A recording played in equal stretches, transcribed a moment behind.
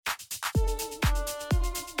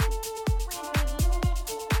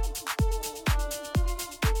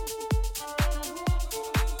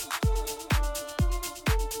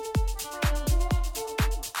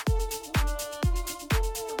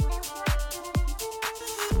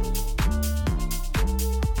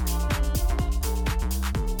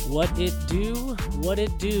What it do? What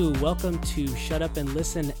it do? Welcome to Shut Up and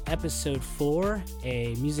Listen, episode 4,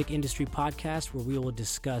 a music industry podcast where we will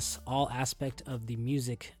discuss all aspects of the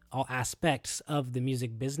music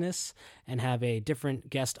business and have a different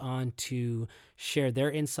guest on to share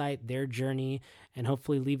their insight, their journey, and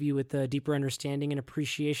hopefully leave you with a deeper understanding and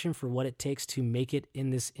appreciation for what it takes to make it in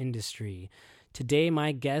this industry. Today,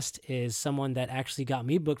 my guest is someone that actually got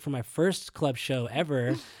me booked for my first club show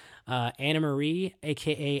ever. Anna Marie,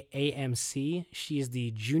 aka AMC. She is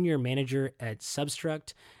the junior manager at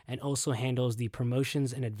Substruct and also handles the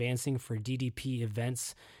promotions and advancing for DDP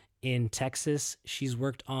events in Texas. She's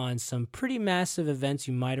worked on some pretty massive events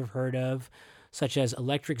you might have heard of, such as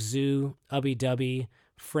Electric Zoo, Ubby Dubby,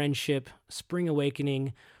 Friendship, Spring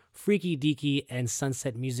Awakening, Freaky Deaky, and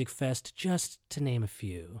Sunset Music Fest, just to name a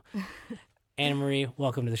few. Anna Marie,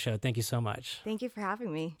 welcome to the show. Thank you so much. Thank you for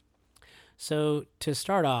having me. So to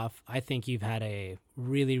start off, I think you've had a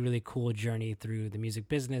really, really cool journey through the music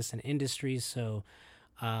business and industry. So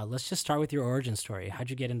let's just start with your origin story. How'd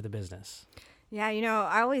you get into the business? Yeah,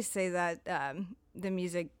 I always say that the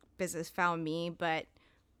music business found me, but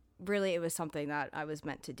really it was something that I was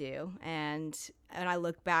meant to do. And when I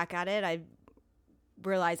look back at it, I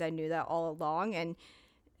realized I knew that all along and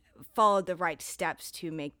followed the right steps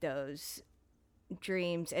to make those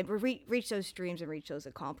dreams and reach those dreams and reach those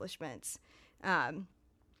accomplishments.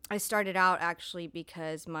 I started out actually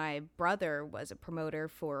because my brother was a promoter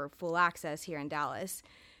for Full Access here in Dallas.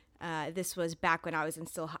 This was back when I was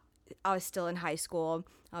still in high school.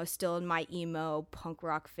 I was still in my emo punk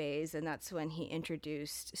rock phase, and that's when he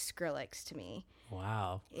introduced Skrillex to me.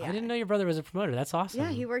 Wow. Yeah. I didn't know your brother was a promoter. That's awesome. Yeah,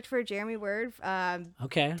 he worked for Jeremy Word.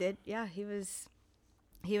 Okay.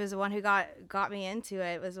 He was the one who got me into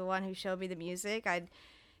it. Was the one who showed me the music. I'd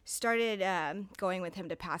started going with him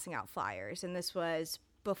to passing out flyers, and this was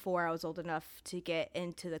before I was old enough to get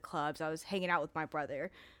into the clubs. I was hanging out with my brother.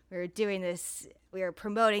 We were doing this. We were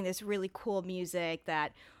promoting this really cool music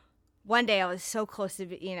that one day I was so close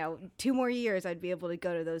to, 2 more years I'd be able to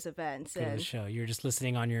go to those events. Go to the show. You were just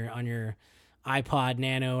listening on your iPod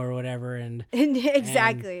Nano or whatever, and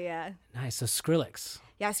exactly, yeah. Nice. So Skrillex.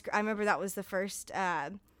 Yeah, I remember that was the first.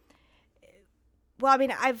 Well, I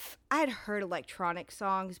mean, I had heard electronic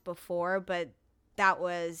songs before, but that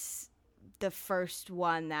was the first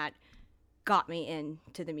one that got me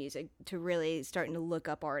into the music, to really starting to look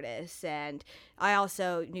up artists. And I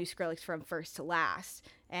also knew Skrillex from first to last,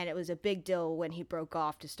 and it was a big deal when he broke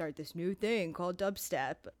off to start this new thing called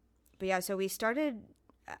dubstep. But yeah, so we started.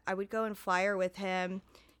 I would go and flyer with him.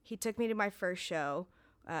 He took me to my first show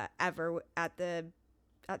ever at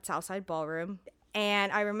Southside Ballroom,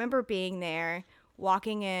 and I remember being there,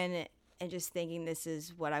 walking in, and just thinking, this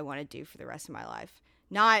is what I want to do for the rest of my life.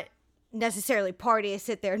 Not necessarily party,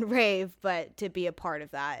 sit there and rave, but to be a part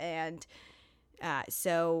of that. And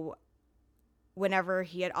so whenever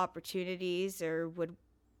he had opportunities or would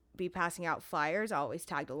be passing out flyers, I always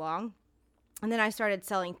tagged along. And then I started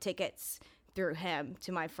selling tickets through him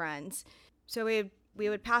to my friends. So we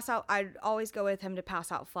would pass out. I'd always go with him to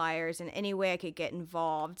pass out flyers, and any way I could get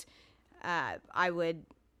involved,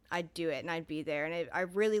 I'd do it, and I'd be there. And I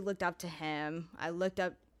really looked up to him. I looked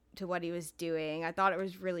up to what he was doing. I thought it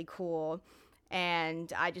was really cool,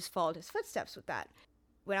 and I just followed his footsteps with that.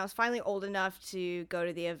 When I was finally old enough to go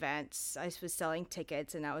to the events, I was selling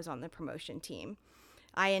tickets, and I was on the promotion team.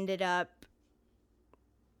 I ended up,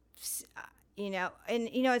 it's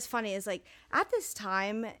funny, is like at this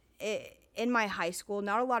time, in my high school,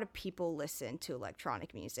 not a lot of people listened to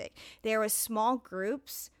electronic music. There was small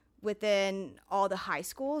groups within all the high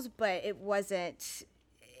schools, but it wasn't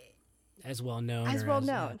as well known.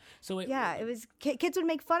 So it was kids would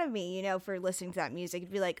make fun of me, for listening to that music.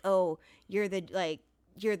 It'd be like, "Oh, you're the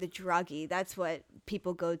druggie. That's what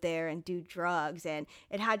people go there and do drugs." And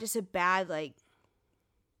it had just a bad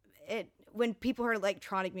when people heard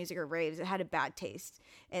electronic music or raves, it had a bad taste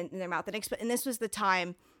in their mouth. And this was the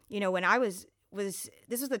time, when I was this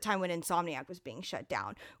was the time when Insomniac was being shut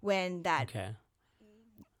down,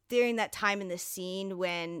 during that time in the scene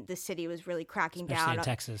when the city was really cracking Especially down. in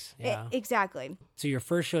Texas, yeah. Exactly. So your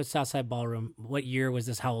first show at Southside Ballroom, what year was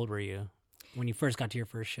this? How old were you when you first got to your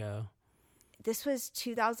first show? This was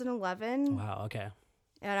 2011. Wow, okay.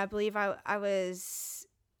 And I believe I was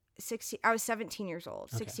 16. I was 17 years old,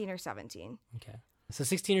 okay. 16 or 17. Okay. So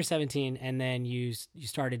 16 or 17, and then you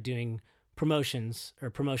started doing promotions or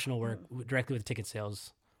promotional work directly with ticket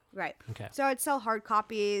sales. Right. Okay. So I'd sell hard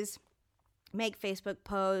copies, make Facebook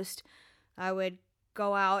posts. I would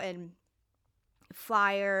go out and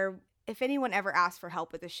flyer. If anyone ever asked for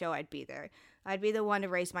help with the show, I'd be there. I'd be the one to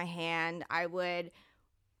raise my hand. I would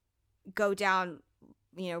go down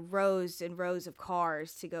rows and rows of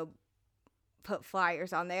cars to go put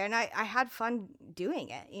flyers on there. And I had fun doing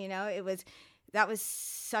it. That was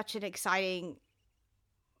such an exciting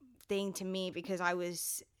thing to me because I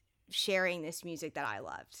was sharing this music that I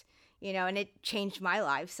loved, and it changed my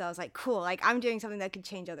life. So I was like, cool, like I'm doing something that could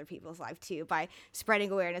change other people's life too by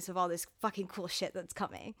spreading awareness of all this fucking cool shit that's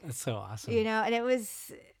coming. That's so awesome. And it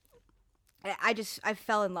was, I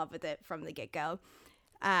fell in love with it from the get-go.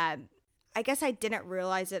 I guess I didn't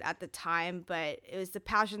realize it at the time, but it was the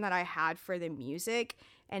passion that I had for the music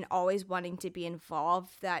and always wanting to be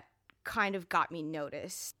involved that kind of got me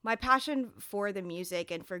noticed. My passion for the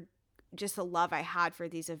music and for just the love I had for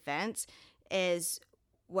these events is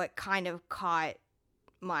what kind of caught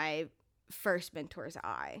my first mentor's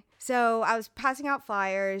eye. So I was passing out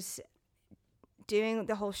flyers, doing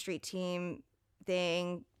the whole street team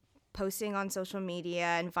thing, posting on social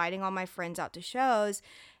media, inviting all my friends out to shows.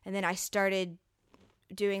 And then I started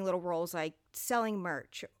doing little roles like selling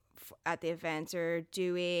merch at the events or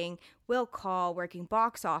doing will call, working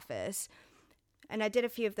box office. And I did a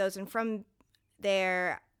few of those. And from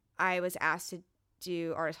there, I was asked to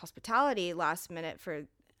do artist hospitality last minute for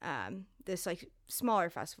this like smaller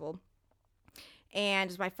festival. And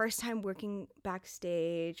it was my first time working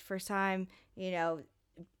backstage, first time,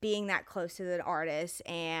 being that close to the artist,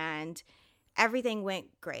 and everything went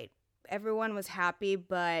great. Everyone was happy,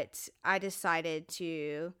 but I decided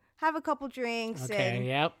to have a couple drinks and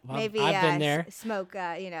yep. maybe I've been there. Smoke,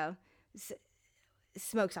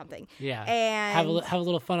 smoke something. Yeah, and have a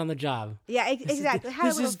little fun on the job. Yeah, exactly.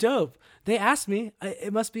 This is dope. They asked me.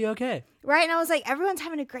 It must be okay. Right, and I was like, everyone's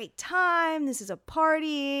having a great time. This is a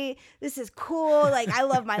party. This is cool. Like, I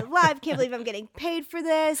love my life. Can't believe I'm getting paid for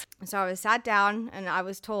this. So I was sat down, and I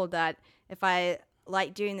was told that if I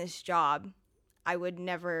liked doing this job, I would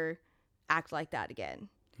never act like that again.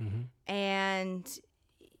 Mm-hmm. And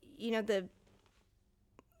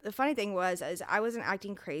the funny thing was I wasn't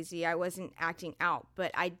acting crazy. I wasn't acting out,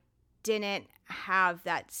 but I didn't have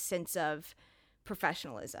that sense of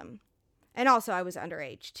professionalism. And also I was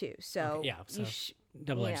underage too. So,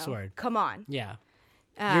 double-edged sword. Come on. Yeah.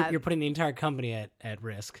 You're putting the entire company at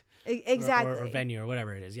risk. Exactly. Or venue or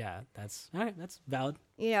whatever it is. Yeah. That's all right. That's valid.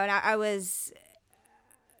 And I was,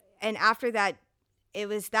 and after that, it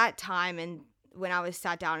was that time. And when I was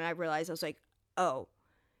sat down and I realized, I was like, oh,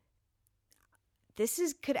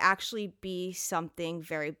 this could actually be something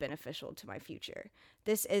very beneficial to my future.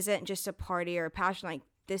 This isn't just a party or a passion. Like,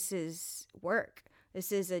 this is work.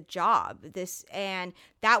 This is a job. And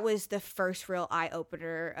that was the first real eye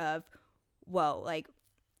opener of, whoa, like,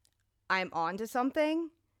 I'm on to something.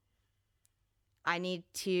 I need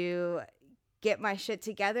to get my shit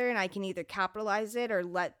together, and I can either capitalize it or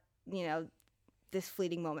let, this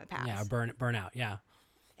fleeting moment pass. Yeah, burn out. Yeah.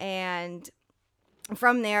 And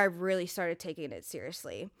from there, I really started taking it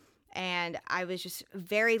seriously. And I was just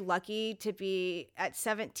very lucky to be at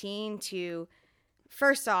 17 to,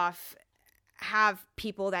 first off, have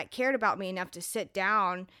people that cared about me enough to sit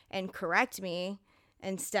down and correct me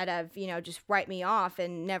instead of, just write me off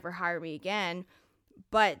and never hire me again.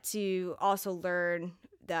 But to also learn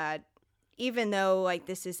that even though like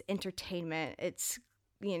this is entertainment, it's,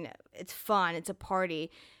 it's fun, it's a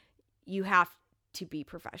party, you have to be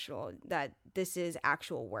professional, that this is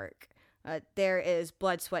actual work. There is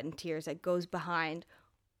blood, sweat, and tears that goes behind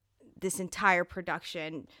this entire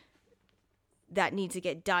production that needs to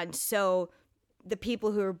get done so the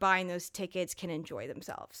people who are buying those tickets can enjoy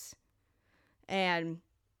themselves. And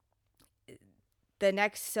the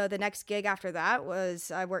next gig after that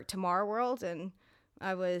was I worked Tomorrow World, and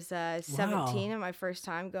I was 17 and my first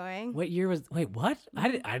time going. What year was? Wait, what? I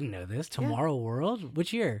didn't know this. Tomorrow World?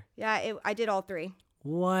 Which year? Yeah, I did all three.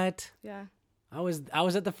 What? Yeah. I was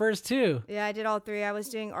at the first two. Yeah, I did all three. I was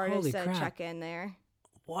doing artist check-in there.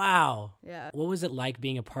 Wow. Yeah. What was it like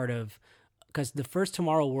being a part of? Because the first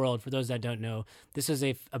Tomorrow World, for those that don't know, this is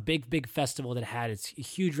a big festival that had its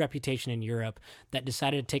huge reputation in Europe that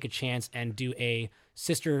decided to take a chance and do a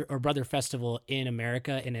sister or brother festival in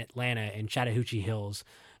America, in Atlanta, in Chattahoochee Hills.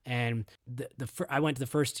 And I went to the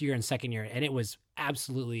first year and second year, and it was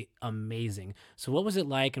absolutely amazing. So what was it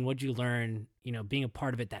like, and what did you learn, being a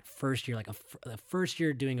part of it that first year, like the first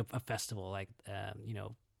year doing a festival, like,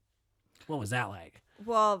 what was that like?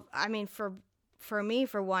 Well, I mean, for me,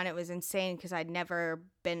 for one, it was insane because I'd never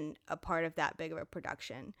been a part of that big of a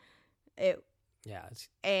production.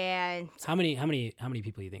 And how many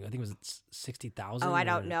people do you think? I think it was 60,000. Oh, I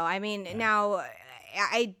don't know. I mean, now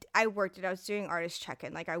I worked it. I was doing artist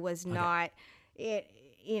check-in. Like, I was not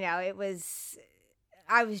it was,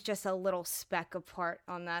 I was just a little speck apart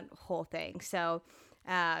on that whole thing. So,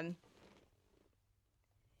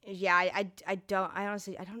 yeah, I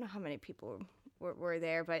honestly, I don't know how many people were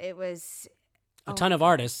there, but it was a ton of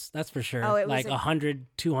artists, that's for sure. Oh, it was like 100,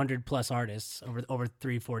 200 plus artists over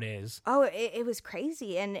 3-4 days. Oh, it was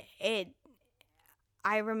crazy. And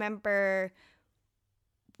I remember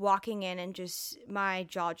walking in and just my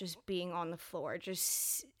jaw just being on the floor,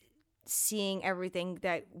 just seeing everything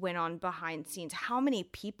that went on behind scenes. How many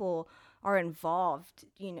people are involved,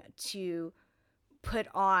 to put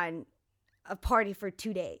on a party for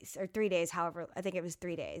 2 days or 3 days, however, I think it was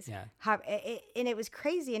 3 days. Yeah. And it was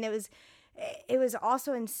crazy. And it was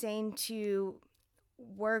also insane to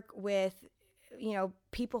work with,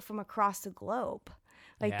 people from across the globe.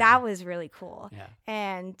 Like, that was really cool. Yeah.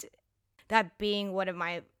 And that being one of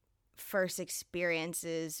my first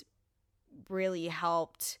experiences really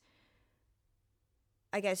helped,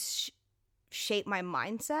 I guess, shape my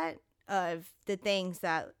mindset of the things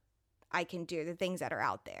that I can do, the things that are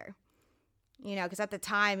out there. Because at the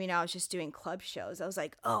time, I was just doing club shows. I was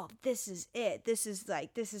like, oh, this is it. This is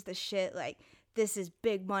the shit. Like, this is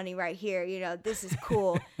big money right here. This is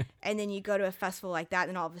cool. And then you go to a festival like that,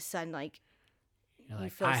 and all of a sudden, like, you're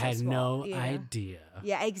like, I had no idea.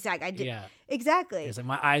 Yeah, exactly. I did. Yeah. Exactly. It's like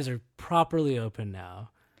my eyes are properly open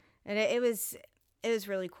now. And it was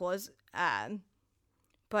really cool.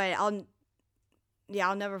 But I'll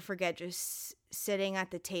never forget just sitting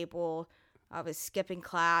at the table. I was skipping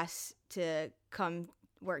class to come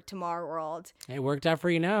work Tomorrow World. It worked out for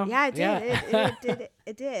you now. Yeah, it did. Yeah.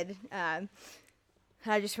 It did. I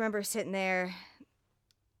just remember sitting there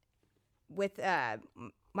with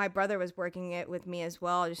my brother was working it with me as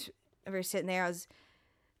well. I just remember sitting there. I was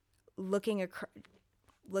looking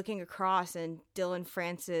across, and Dylan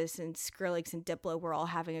Francis and Skrillex and Diplo were all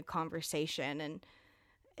having a conversation, and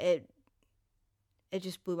it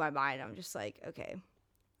just blew my mind. I'm just like, okay,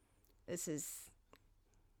 this is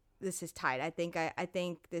tight. I think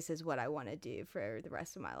this is what I want to do for the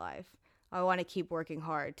rest of my life. I want to keep working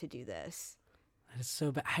hard to do this. That is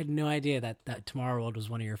so bad. I had no idea that Tomorrow World was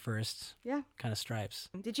one of your first kind of stripes.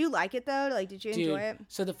 Did you like it though? Like, did you enjoy it?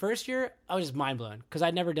 So the first year, I was just mind blown because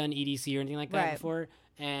I'd never done EDC or anything like that before.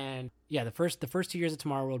 And yeah, the first 2 years of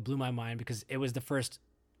Tomorrow World blew my mind because it was the first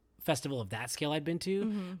festival of that scale I'd been to.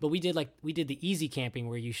 Mm-hmm. But we did the easy camping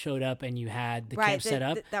where you showed up and you had the camp set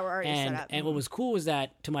up. That were already set up. And what was cool was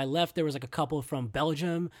that to my left there was like a couple from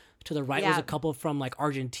Belgium, to the right was a couple from like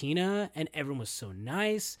Argentina, and everyone was so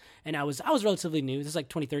nice. And I was relatively new. This is like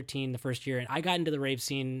 2013, the first year, and I got into the rave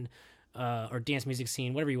scene or dance music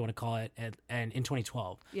scene, whatever you want to call it, and in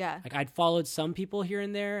 2012. Yeah. Like, I'd followed some people here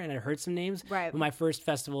and there, and I'd heard some names. Right. But my first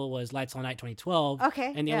festival was Lights All Night 2012.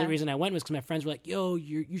 Okay. And the only reason I went was because my friends were like, yo,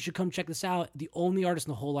 you should come check this out. The only artist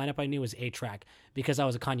in the whole lineup I knew was A-Trak, because I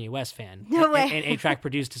was a Kanye West fan. No way. And A-Trak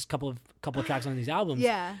produced just a couple of tracks on these albums.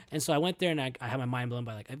 Yeah. And so I went there, and I had my mind blown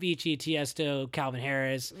by like Avicii, Tiesto, Calvin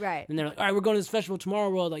Harris. Right. And they're like, all right, we're going to this festival Tomorrow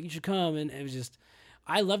World. Like, you should come. And it was just,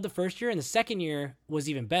 I loved the first year, and the second year was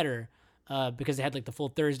even better. Because they had like the full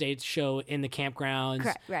Thursday show in the campgrounds.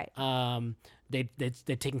 Correct, right.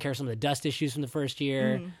 They'd taken care of some of the dust issues from the first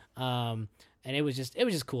year. And it was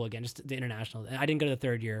just cool again, just the international. I didn't go to the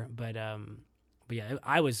third year, but yeah,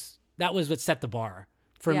 that was what set the bar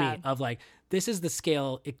for me of like, this is the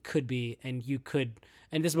scale it could be, and you could,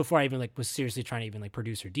 and this is before I even like was seriously trying to even like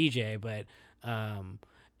produce or DJ, but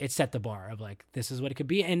it set the bar of like, this is what it could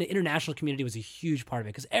be. And the international community was a huge part of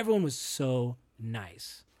it because everyone was so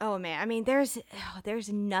nice. Oh man, I mean, there's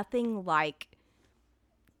nothing like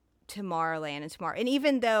Tomorrowland and Tomorrow. And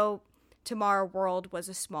even though Tomorrow World was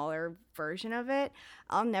a smaller version of it,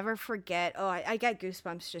 I'll never forget. Oh, I got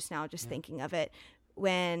goosebumps just now thinking of it. So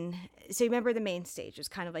you remember the main stage was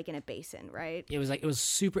kind of like in a basin, right? It was like a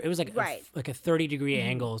 30-degree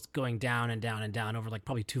angle going down and down and down over like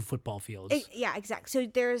probably 2 football fields. Yeah, exactly. So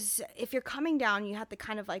if you're coming down, you have to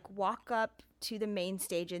kind of like walk up to the main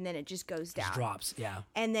stage, and then it just goes down. Just drops, yeah.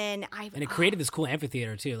 And then it created this cool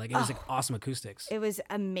amphitheater too. Like, it was like awesome acoustics. It was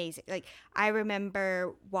amazing. Like, I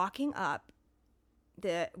remember walking up,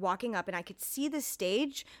 and I could see the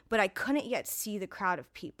stage, but I couldn't yet see the crowd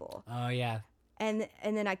of people. Oh yeah. And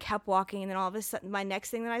then I kept walking, and then all of a sudden, my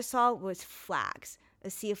next thing that I saw was flags.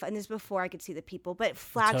 And this is before I could see the people, but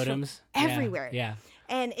flags from everywhere. Yeah.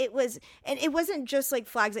 And it wasn't just like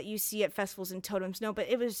flags that you see at festivals and totems, no, but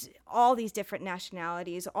it was all these different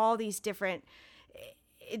nationalities, all these different.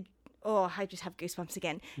 I just have goosebumps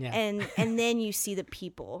again. Yeah. And then you see the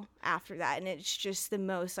people after that, and it's just the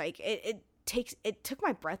most like it took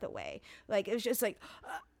my breath away. Like, it was just like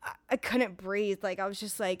I couldn't breathe. Like, I was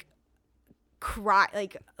just like, cry,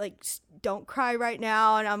 like don't cry right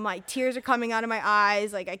now, and I'm like, tears are coming out of my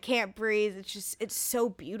eyes, like I can't breathe. It's so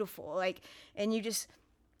beautiful, like, and you just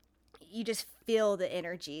you just feel the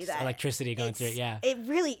energy, Just that electricity going through it. Yeah. It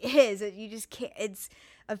really is. You just can't. It's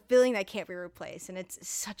a feeling that can't be replaced, and it's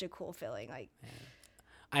such a cool feeling. Like,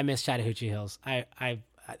 I miss Chattahoochee Hills.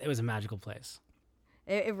 It was a magical place.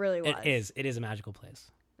 It really was. It is a magical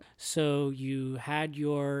place. So you had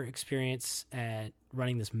your experience at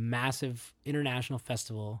running this massive international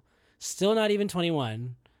festival, still not even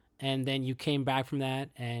 21, and then you came back from that,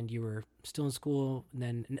 and you were still in school. And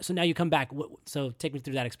then, so now you come back. So take me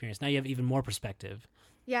through that experience. Now you have even more perspective.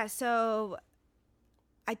 Yeah. So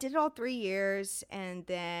I did it all 3 years, and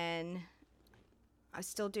then I was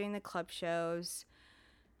still doing the club shows.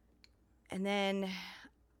 And then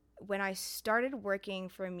when I started working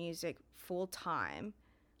for music full time,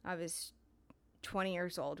 I was 20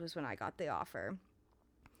 years old was when I got the offer.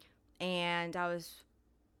 And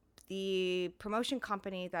the promotion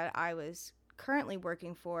company that I was currently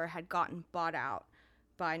working for had gotten bought out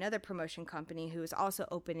by another promotion company who was also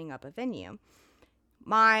opening up a venue.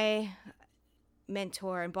 My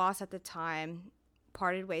mentor and boss at the time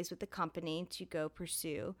parted ways with the company to go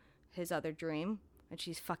pursue his other dream, and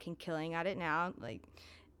she's fucking killing at it now. Like,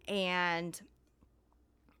 and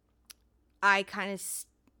I kind of,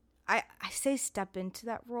 I say step into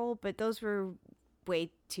that role, but those were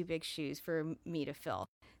way too big shoes for me to fill.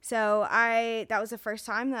 So that was the first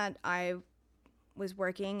time that I was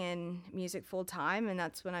working in music full time, and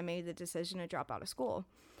that's when I made the decision to drop out of school.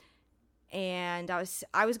 And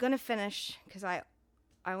I was going to finish, because I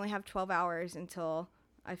only have 12 hours until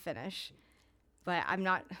I finish, but I'm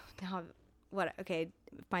not now. Okay,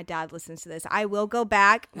 if my dad listens to this, I will go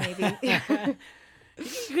back maybe.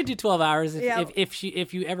 You could do 12 hours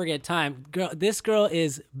if you ever get time. This girl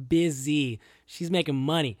is busy. She's making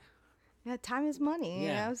money. Yeah, time is money, you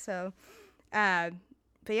know? So, but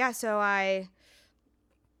yeah, so I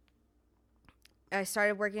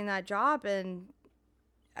started working that job, and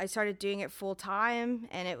I started doing it full time,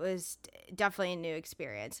 and it was definitely a new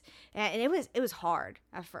experience. And it was hard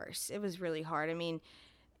at first. It was really hard. I mean,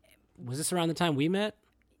 was this around the time we met?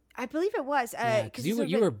 I believe it was. Because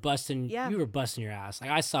you were busting your ass. Like,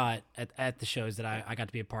 I saw it at the shows that I got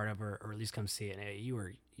to be a part of, or at least come see it. And you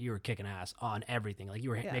were kicking ass on everything. Like, you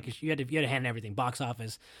were making, you had to handle everything: box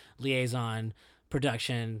office, liaison,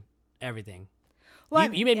 production, everything.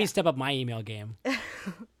 Well, you made me step up my email game.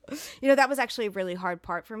 You know, that was actually a really hard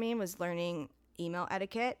part for me, was learning email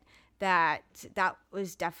etiquette. That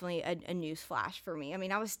was definitely a news flash for me. I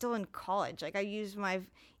mean, I was still in college. Like, I used my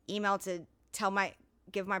email to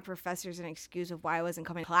give my professors an excuse of why I wasn't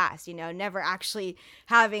coming to class, you know, never actually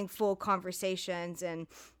having full conversations. And,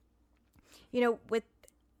 you know,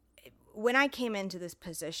 when I came into this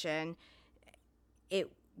position,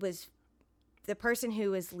 it was the person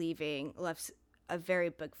who was leaving left a very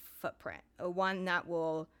big footprint, one that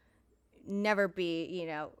will never be, you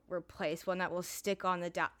know, replaced, one that will stick on the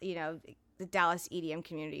Dallas EDM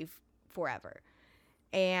community forever.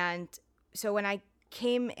 And so when I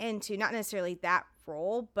came into not necessarily that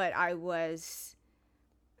role, but I was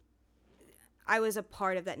a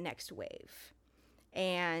part of that next wave,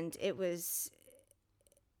 and it was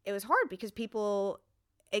hard because people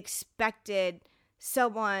expected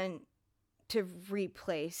someone to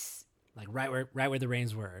replace, like right where the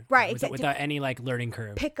reins were, right, without any like learning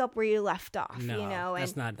curve, pick up where you left off. No, you know,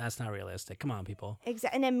 that's not realistic. Come on, people.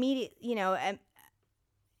 Exactly, and immediate, you know, and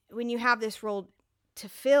when you have this role to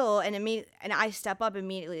fill, and I step up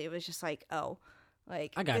immediately, it was just like, oh,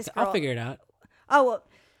 like, I got this girl, I'll figure it out. Oh, well,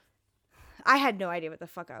 I had no idea what the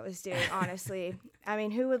fuck I was doing, honestly. I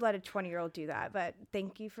mean, who would let a 20-year-old do that? But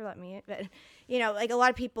thank you for letting me. But, you know, like, a lot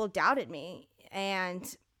of people doubted me, and,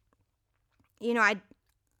 you know, I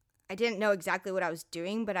didn't know exactly what I was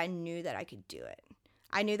doing, but I knew that I could do it.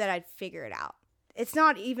 I knew that I'd figure it out. It's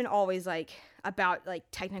not even always like about like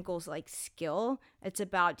technical like skill. It's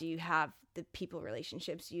about, do you have the people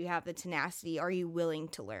relationships? Do you have the tenacity? Are you willing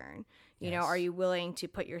to learn? You know, are you willing to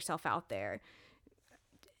put yourself out there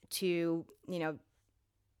to, you know,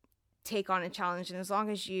 take on a challenge? And as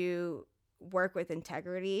long as you work with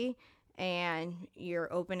integrity and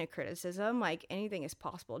you're open to criticism, like, anything is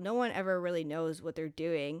possible. No one ever really knows what they're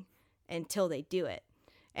doing until they do it.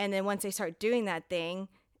 And then once they start doing that thing,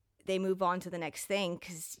 they move on to the next thing,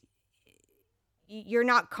 because you're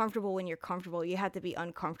not comfortable when you're comfortable. You have to be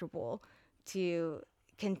uncomfortable to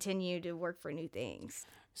continue to work for new things.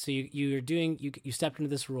 So you stepped into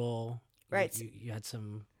this role, right? You had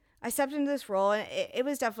some. I stepped into this role, and it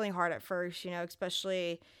was definitely hard at first, you know,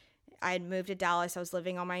 especially I had moved to Dallas. I was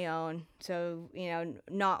living on my own. So, you know,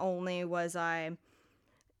 not only was I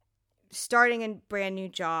starting a brand new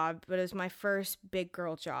job, but it was my first big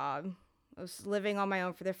girl job. I was living on my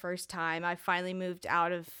own for the first time. I finally moved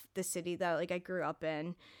out of the city that like I grew up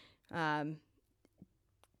in. I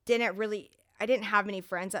didn't have many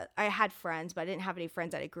friends. I had friends, but I didn't have any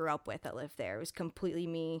friends that I grew up with that lived there. It was completely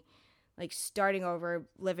me, like starting over,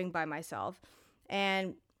 living by myself.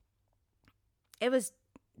 And it was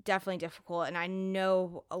definitely difficult. And I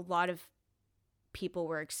know a lot of people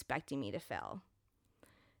were expecting me to fail.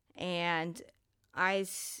 And I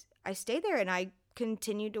stayed there and I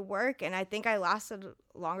continued to work. And I think I lasted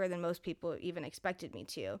longer than most people even expected me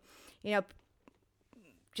to. You know,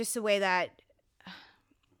 just the way that,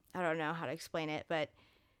 I don't know how to explain it, but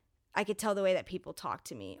I could tell the way that people talk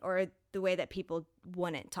to me or the way that people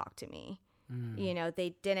wouldn't talk to me. You know,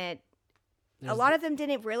 they didn't, a lot of them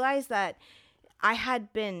didn't realize that I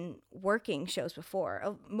had been working shows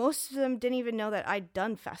before. Most of them didn't even know that I'd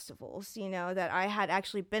done festivals, you know, that I had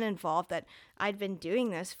actually been involved, that I'd been doing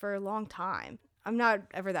this for a long time. I'm not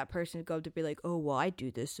ever that person to go to be like, oh, well, I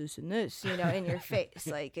do this, this, and this, you know, in your face.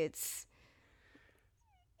 Like, it's,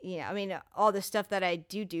 yeah, I mean, all the stuff that I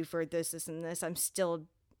do for this, and this, I'm still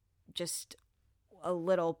just a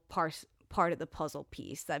little part of the puzzle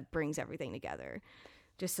piece that brings everything together.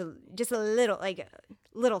 Just a little, like, a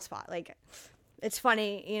little spot. Like, it's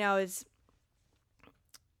funny, you know, it's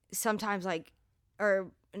sometimes, like, or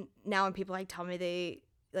now when people, like, tell me they,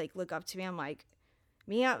 like, look up to me, I'm like,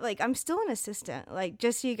 I'm still an assistant. Like,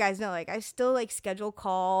 just so you guys know, like, I still, like, schedule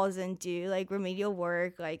calls and do, like, remedial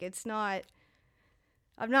work. Like, it's not...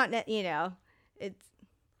 I'm not, you know, it's,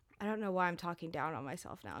 I don't know why I'm talking down on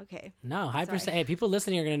myself now. Okay. No, hyper. Hey, people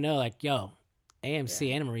listening are going to know, like, yo,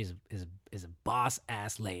 AMC Anna Marie is a boss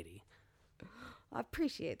ass lady. I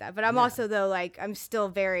appreciate that. But I'm also, though, like, I'm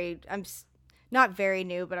not very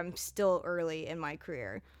new, but I'm still early in my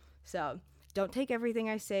career. So don't take everything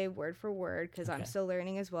I say word for word, because I'm still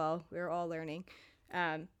learning as well. We're all learning.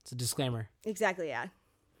 It's a disclaimer. Exactly, yeah.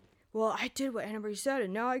 Well, I did what Anna Marie said,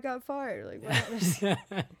 and now I got fired. Like,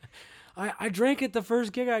 I drank at the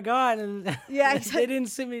first gig I got, and they didn't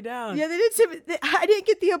sit me down. Yeah, they didn't sit me. I didn't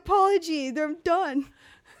get the apology. They're done.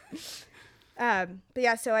 But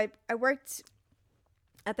yeah, so I worked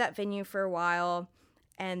at that venue for a while,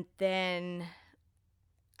 and then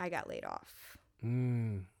I got laid off.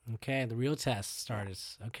 Okay, the real test started.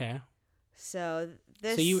 Okay. So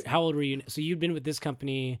how old were you? So you'd been with this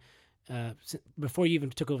company. Before you even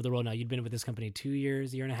took over the role now, you'd been with this company 2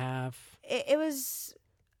 years, year and a half? It was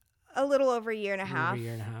a little over a year and a half. Over a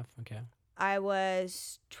year and a half, okay. I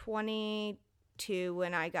was 22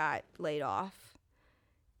 when I got laid off.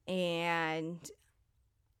 And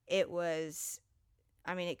it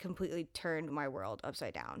completely turned my world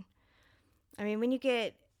upside down. I mean, when you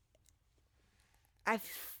get...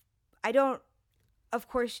 Of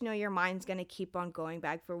course, you know, your mind's going to keep on going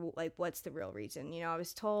back for, like, what's the real reason? You know, I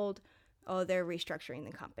was told... oh, they're restructuring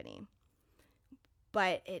the company.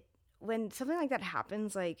 But when something like that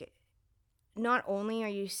happens, like, not only are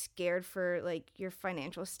you scared for, like, your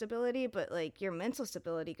financial stability, but, like, your mental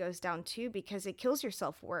stability goes down too, because it kills your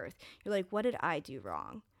self-worth. You're like, what did I do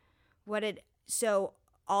wrong? So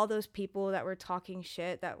all those people that were talking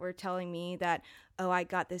shit, that were telling me that, oh, I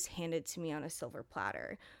got this handed to me on a silver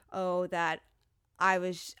platter. Oh, that I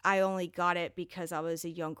only got it because I was a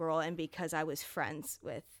young girl and because I was friends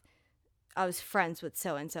with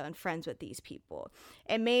so-and-so and friends with these people.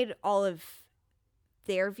 It made all of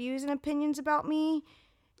their views and opinions about me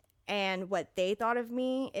and what they thought of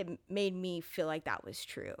me, it made me feel like that was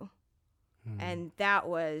true. And that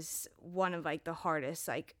was one of, like, the hardest,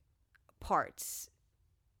 like, parts,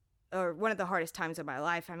 or one of the hardest times of my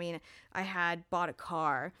life. I mean, I had bought a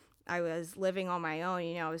car. I was living on my own.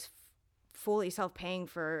 You know, I was fully self-paying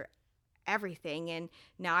for everything, and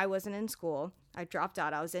now I wasn't in school. I dropped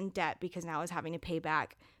out. I was in debt because now I was having to pay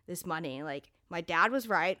back this money. Like, my dad was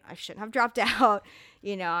right. I shouldn't have dropped out.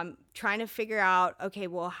 You know, I'm trying to figure out, okay,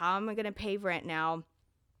 well, how am I going to pay rent now?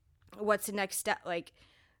 What's the next step? Like,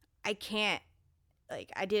 I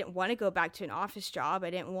didn't want to go back to an office job.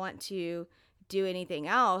 I didn't want to do anything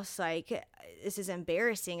else. Like, this is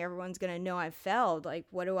embarrassing. Everyone's going to know I failed. Like,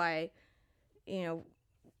 I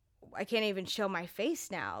can't even show my face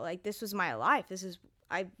now. Like, this was my life.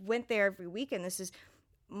 I went there every weekend. This is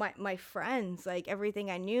my friends, like,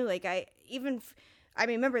 everything I knew. Like, I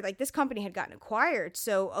remember, like, this company had gotten acquired.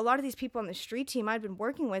 So a lot of these people on the street team I'd been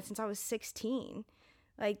working with since I was 16.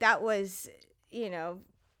 Like, that was, you know,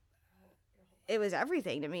 it was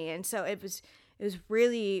everything to me. And so it was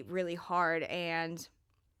really, really hard. And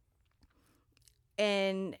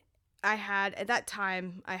at that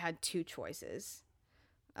time, I had two choices.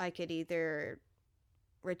 I could either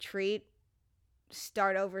retreat,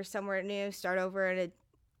 start over somewhere new, start over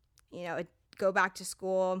go back to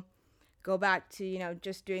school, go back to,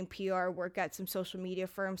 just doing PR, work at some social media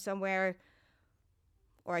firm somewhere,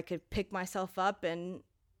 or I could pick myself up and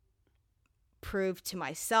prove to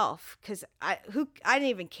myself, because I didn't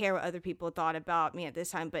even care what other people thought about me at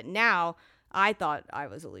this time, but now I thought I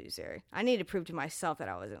was a loser. I needed to prove to myself that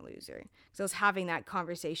I wasn't a loser, because I was having that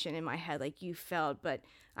conversation in my head, like, you failed, but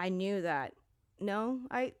I knew that no,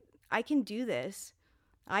 I can do this.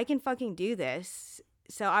 I can fucking do this.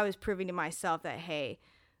 So I was proving to myself that, hey,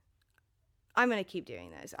 I'm going to keep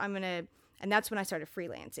doing this. And that's when I started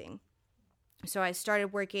freelancing. So I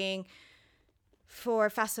started working for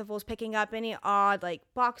festivals, picking up any odd, like,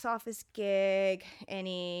 box office gig,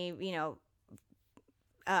 any,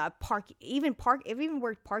 I've even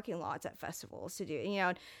worked parking lots at festivals to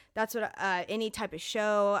do, that's what, any type of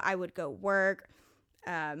show I would go work,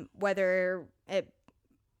 whether it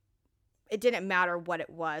didn't matter what it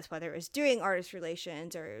was, whether it was doing artist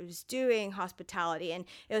relations or it was doing hospitality. And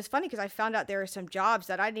it was funny because I found out there were some jobs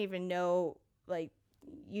that I didn't even know, like,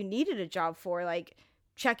 you needed a job for, like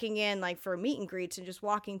checking in, like, for meet and greets and just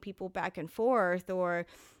walking people back and forth. Or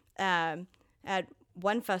at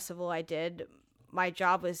one festival I did, my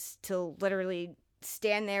job was to literally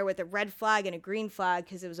stand there with a red flag and a green flag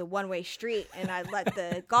because it was a one-way street, and I let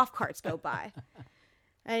the golf carts go by.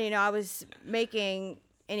 And, I was making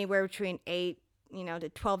anywhere between $8, to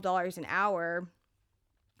 $12 an hour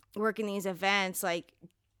working these events, like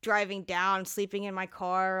driving down, sleeping in my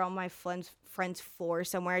car on my friend's floor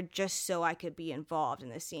somewhere just so I could be involved in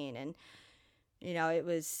the scene. And, it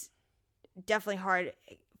was definitely hard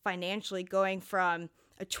financially going from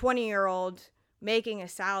a 20-year-old making a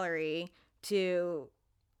salary to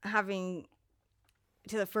having,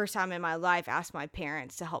 to the first time in my life, ask my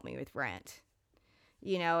parents to help me with rent,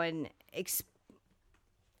 and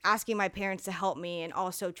asking my parents to help me, and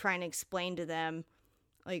also trying to explain to them,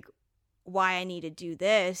 like, why I need to do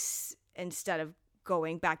this instead of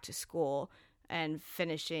going back to school and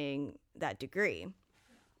finishing that degree.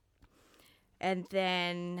 And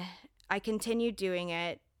then I continued doing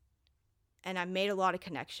it, and I made a lot of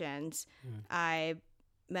connections. I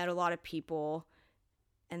met a lot of people,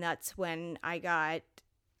 and that's when I got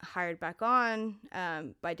hired back on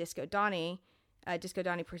by Disco Donnie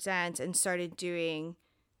Presents, and started doing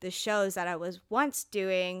the shows that I was once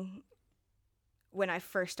doing when I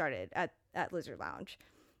first started at Lizard Lounge.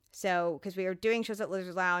 So, because we were doing shows at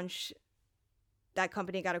Lizard Lounge, that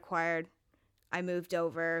company got acquired. I moved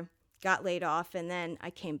over, got laid off, and then I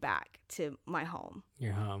came back to my home.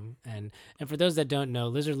 Your home. And for those that don't know,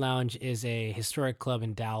 Lizard Lounge is a historic club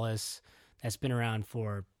in Dallas that's been around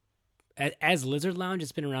for, as Lizard Lounge,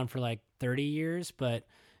 it's been around for like 30 years, but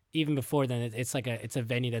even before then, it's a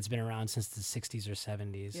venue that's been around since the 60s or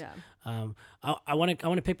 70s. Yeah. I want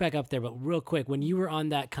to pick back up there, but real quick, when you were on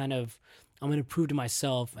that kind of, I'm going to prove to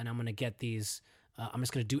myself and I'm going to get these, I'm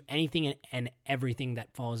just going to do anything and everything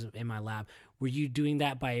that falls in my lap. Were you doing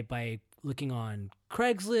that by looking on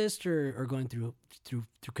Craigslist or going through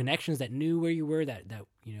connections that knew where you were, that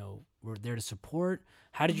were there to support?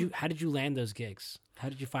 How did you land those gigs? How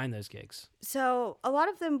did you find those gigs? So a lot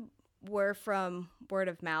of them were from word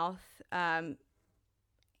of mouth.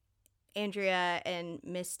 Andrea and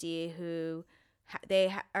Misty, who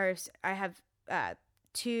I have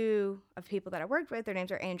two of people that I worked with. Their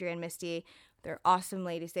names are Andrea and Misty. They're awesome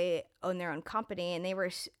ladies. They own their own company, and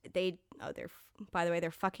by the way,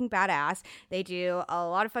 they're fucking badass. They do a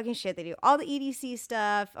lot of fucking shit. They do all the EDC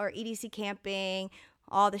stuff, or EDC camping,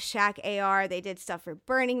 all the Shack AR. They did stuff for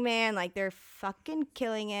Burning Man. Like, they're fucking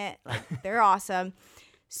killing it. Like, they're awesome.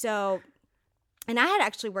 So, and I had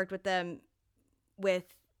actually worked with them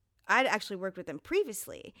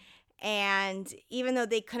previously. And even though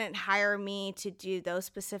they couldn't hire me to do those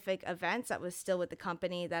specific events, that was still with the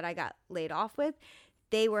company that I got laid off with,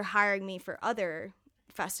 they were hiring me for other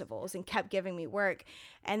festivals and kept giving me work.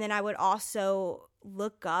 And then I would also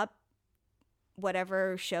look up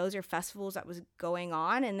whatever shows or festivals that was going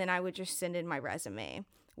on, and then I would just send in my resume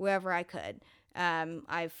wherever I could.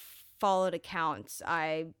 I've followed accounts.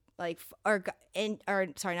 Not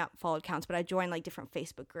followed accounts, but I joined like different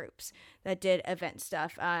Facebook groups that did event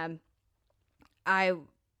stuff.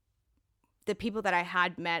 The people that I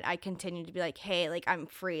had met, I continued to be like, hey, like, I'm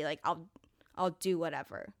free. Like, I'll do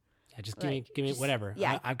whatever. Yeah, just give me whatever.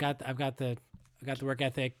 Yeah, I've got the work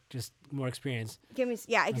ethic, just more experience. Give me,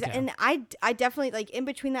 yeah, exactly. Okay. And I definitely, like, in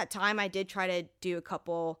between that time, I did try to do a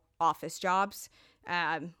couple office jobs.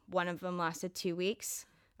 One of them lasted 2 weeks.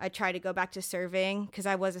 I tried to go back to serving because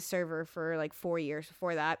I was a server for like 4 years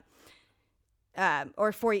before that. I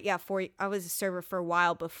was a server for a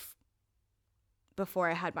while before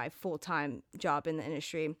I had my full-time job in the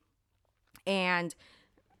industry. And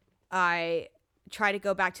I tried to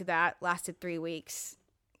go back to that, lasted 3 weeks,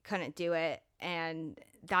 couldn't do it. And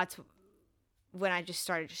that's when I just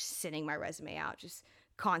started just sending my resume out just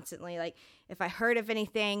constantly. Like if I heard of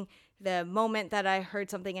anything, the moment that I heard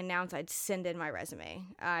something announced, I'd send in my resume.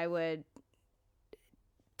 I would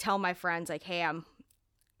tell my friends like, hey, I'm,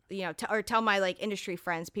 or tell my like industry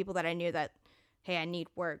friends, people that I knew that, hey, I need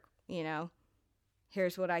work,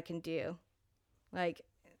 here's what I can do. Like,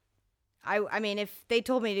 I mean, if they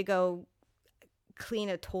told me to go clean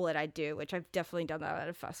a toilet, I'd do, which I've definitely done that at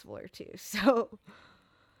a festival or two. So,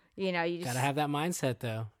 you just gotta have that mindset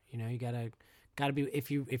though. You gotta be,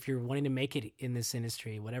 if you're wanting to make it in this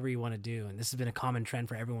industry, whatever you want to do. And this has been a common trend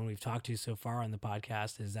for everyone we've talked to so far on the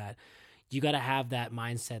podcast, is that you got to have that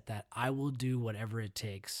mindset that I will do whatever it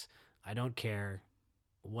takes. I don't care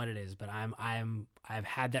what it is, but I've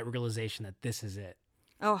had that realization that this is it.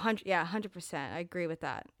 Oh, 100%. I agree with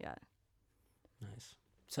that. Yeah. Nice.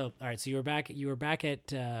 So, all right. So you were back at, you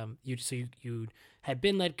had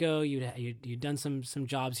been let go. You'd done some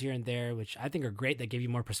jobs here and there, which I think are great. That gave you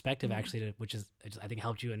more perspective actually, which I think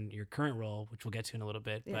helped you in your current role, which we'll get to in a little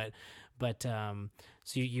bit. Yeah. But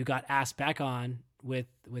so you got asked back on with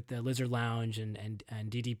the Lizard Lounge and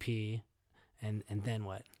DDP, and then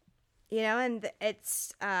what? And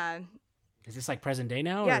it's is this like present day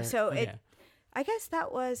now? Yeah. Or? So okay. I guess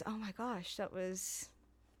that was, oh my gosh, that was,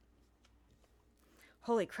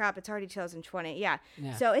 holy crap, it's already 2020. Yeah.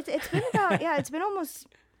 So it's been about, it's been almost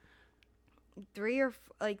 3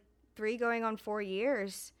 going on 4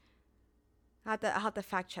 years. I'll have to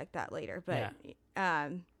fact check that later, but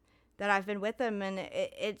that I've been with them, and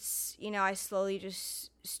it's, I slowly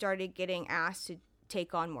just started getting asked to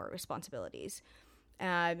take on more responsibilities.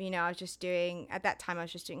 I was just doing, at that time I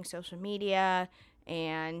was just doing social media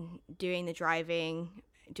and doing the driving,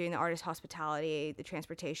 doing the artist hospitality, the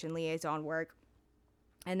transportation liaison work.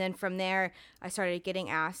 And then from there, I started getting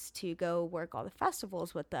asked to go work all the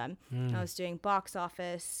festivals with them. I was doing box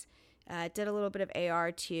office, did a little bit of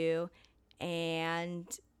AR too, and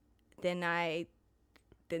then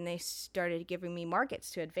they started giving me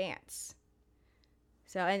markets to advance.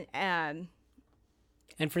 So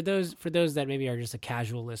and for those that maybe are just a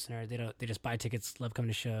casual listener, they just buy tickets, love coming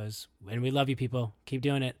to shows, and we love you people. Keep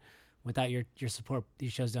doing it. Without your support,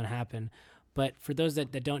 these shows don't happen. But for those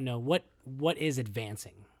that don't know, what is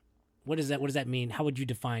advancing? What is that? What does that mean? How would you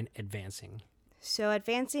define advancing? So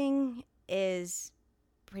advancing is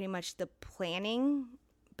pretty much the planning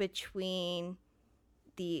between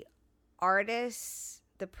the artist,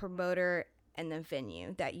 the promoter, and the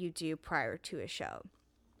venue that you do prior to a show.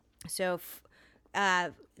 So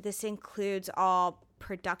this includes all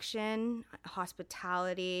production,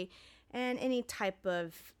 hospitality, and any type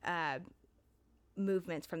of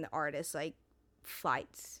movements from the artist, like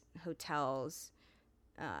flights, hotels,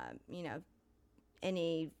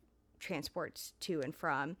 any transports to and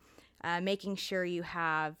from, making sure you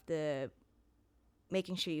have the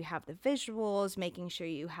visuals, making sure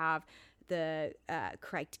you have the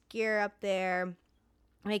correct gear up there,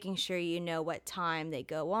 making sure you know what time they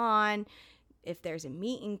go on, if there's a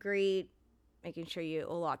meet and greet, making sure you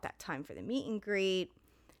allot that time for the meet and greet.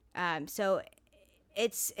 So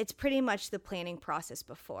it's pretty much the planning process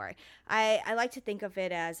before. I like to think of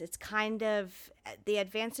it as, it's kind of the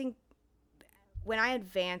advancing. When I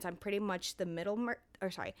advance, I'm pretty much the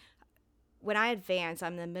when I advance,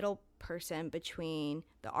 I'm the middle person between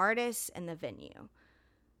the artist and the venue.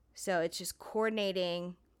 So it's just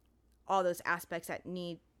coordinating all those aspects that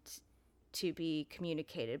need to be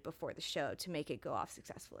communicated before the show to make it go off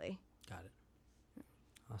successfully. Got it.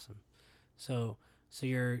 Awesome. So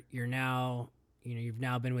you're now, you've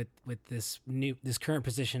now been with this current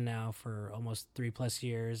position now for almost 3+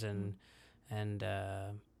 years, and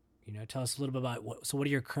tell us a little bit about what are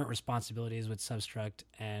your current responsibilities with Substruct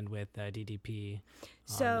and with DDP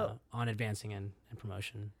on advancing and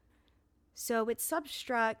promotion. So with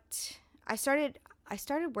Substruct, I started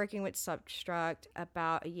working with Substruct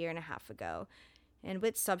about 1.5 years ago. And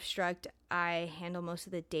with Substruct, I handle most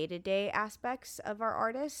of the day-to-day aspects of our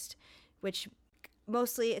artist, which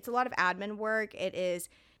mostly it's a lot of admin work. It is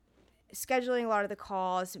scheduling a lot of the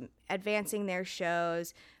calls, advancing their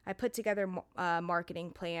shows. I put together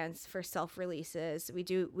marketing plans for self-releases. We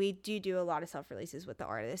do a lot of self-releases with the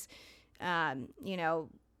artists.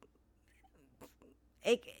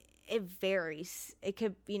 It varies. It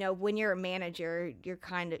could, when you're a manager, you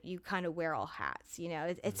kind of wear all hats.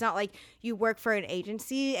 It's not like you work for an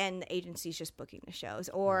agency and the agency's just booking the shows,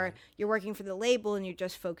 or you're working for the label and you're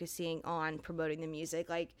just focusing on promoting the music.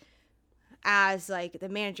 Like, as like the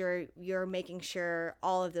manager, you're making sure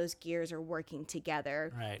all of those gears are working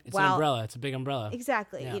together. Right. It's an umbrella. It's a big umbrella.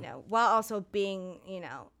 Exactly. Yeah. You know, while also being, you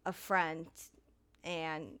know, a friend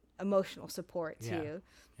and emotional support too.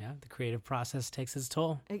 Yeah. The creative process takes its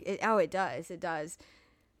toll. It does. It does.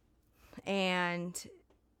 And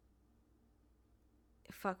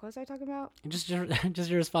fuck, what was I talking about? Just your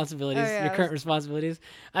responsibilities, Oh, yeah, your current responsibilities.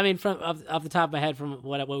 I mean, from off the top of my head, from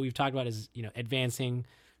what we've talked about is, you know, advancing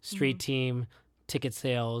street team, ticket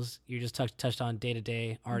sales. You just touched on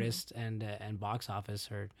day-to-day artists and box office,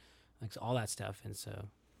 or like all that stuff. And so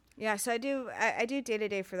Yeah, so I do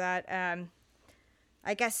day-to-day for that.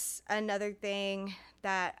 I guess another thing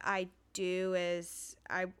that I do is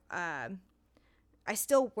I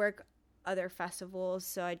still work other festivals,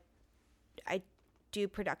 so I do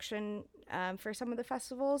production for some of the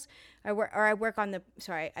festivals. I work on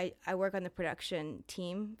the production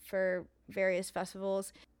team for various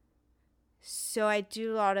festivals. So I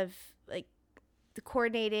do a lot of like the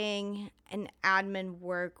coordinating and admin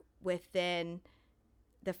work within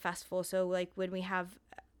the festival. So like when we have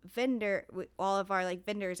all of our like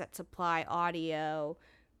vendors that supply audio,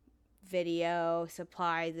 video,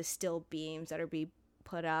 supply the still beams that are being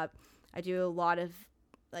put up, I do a lot of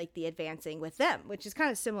like the advancing with them, which is kind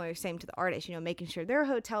of similar, same to the artists, you know, making sure their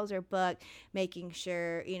hotels are booked, making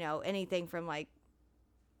sure, you know, anything from like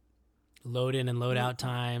load in and load out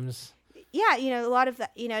times. Yeah, you know, a lot of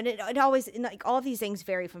that, you know, and it always, like, all of these things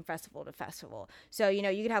vary from festival to festival. So, you know,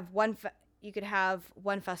 you could have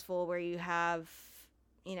one festival where you have,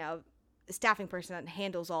 you know, a staffing person that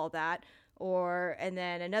handles all that, and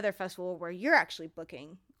then another festival where you're actually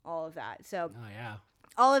booking all of that. So,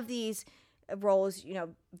 all of these roles, you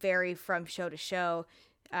know, vary from show to show,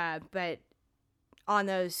 but on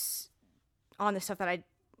the stuff that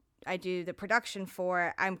I do the production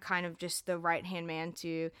for, I'm kind of just the right-hand man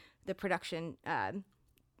to the production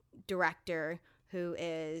director, who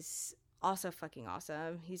is also fucking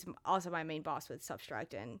awesome. He's also my main boss with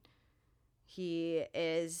Substruct, and he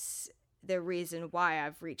is the reason why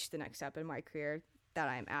I've reached the next step in my career that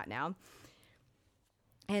I'm at now.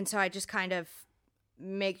 And so I just kind of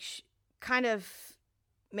make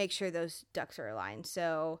sure those ducks are aligned.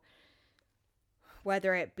 So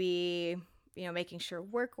whether it be, you know, making sure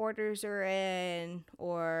work orders are in,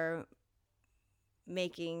 or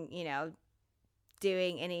making, you know,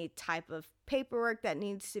 doing any type of paperwork that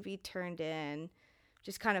needs to be turned in,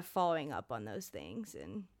 just kind of following up on those things.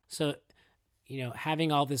 And so, you know,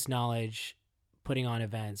 having all this knowledge, putting on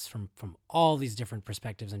events from all these different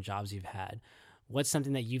perspectives and jobs you've had, what's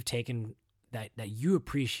something that you've taken that you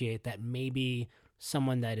appreciate that maybe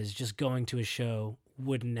someone that is just going to a show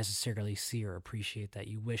wouldn't necessarily see or appreciate that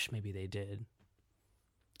you wish maybe they did?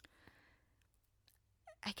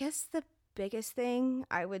 I guess the biggest thing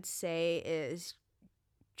I would say is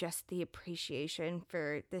just the appreciation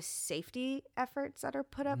for the safety efforts that are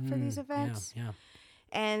put up for these events. Yeah.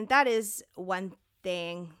 And that is one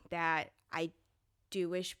thing that I do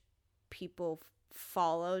wish people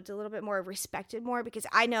followed a little bit more, respected more, because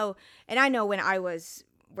I know when I was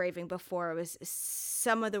raving before, it was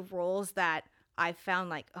some of the rules that I found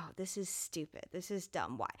like, oh, this is stupid, this is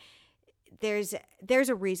dumb. Why? There's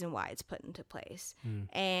a reason why it's put into place.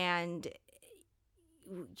 And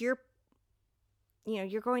you're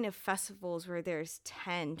going to festivals where there's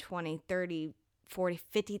 10, 20, 30, 40,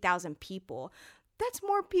 50,000 people. That's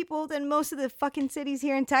more people than most of the fucking cities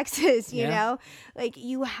here in Texas, you know? Like,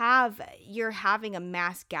 you're having a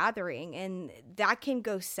mass gathering, and that can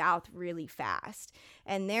go south really fast.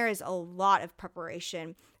 And there is a lot of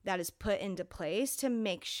preparation that is put into place to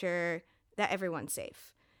make sure that everyone's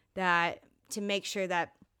safe, to make sure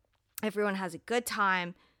that everyone has a good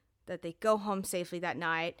time, that they go home safely that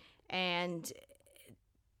night. And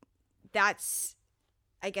that's,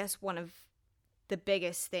 I guess, one of the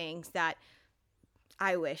biggest things that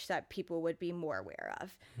I wish that people would be more aware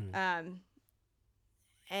of.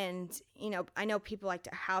 And, you know, I know people like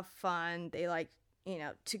to have fun. They like, you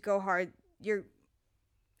know, to go hard.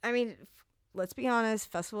 Let's be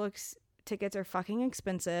honest, festival tickets are fucking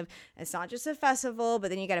expensive. It's not just a festival, but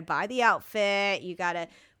then you got to buy the outfit. You got to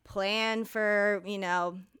plan for, you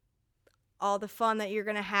know, all the fun that you're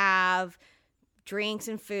going to have. Drinks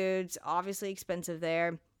and foods, obviously expensive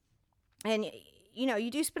there. And, you know,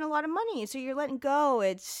 you do spend a lot of money, so you're letting go.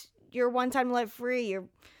 It's your one time to let free.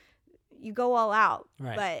 You go all out.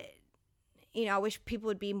 Right. But, you know, I wish people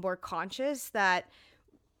would be more conscious that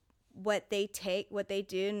what they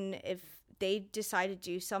do, and if they decide to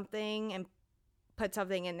do something and put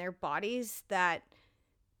something in their bodies that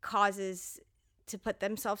causes to put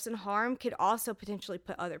themselves in harm, could also potentially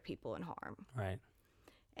put other people in harm. Right.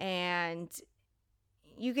 and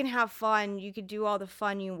you can have fun. You can do all the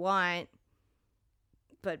fun you want,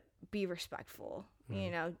 but be respectful. You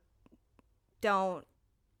know, don't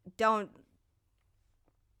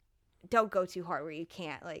go too hard where you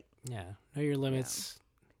can't. Like, Yeah, know your limits.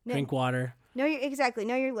 No. Drink water. Know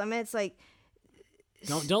your limits. Like,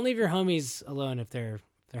 Don't leave your homies alone if they're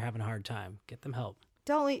having a hard time. Get them help.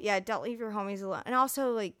 don't leave your homies alone. And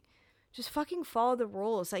also, like, just fucking follow the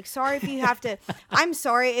rules. Like, sorry if you have to. I'm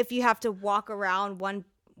sorry if you have to walk around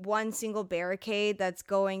one single barricade that's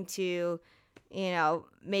going to, you know,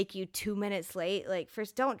 make you 2 minutes late. Like,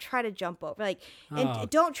 first, don't try to jump over. Like, and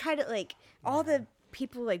don't try to, like, all the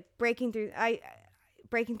people like breaking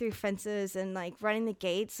through fences and like running the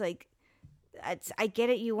gates. Like, I get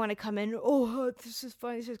it. You want to come in. Oh, this is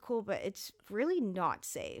fun. This is cool, but it's really not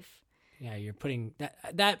safe. Yeah, you're putting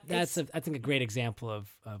that's I think a great example of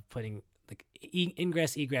putting like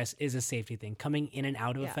ingress egress is a safety thing. Coming in and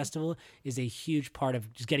out of a festival is a huge part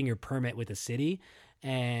of just getting your permit with the city.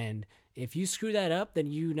 And if you screw that up, then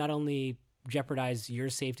you not only jeopardize your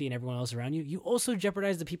safety and everyone else around you, you also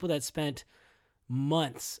jeopardize the people that spent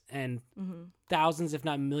months and thousands, if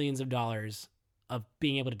not millions of dollars of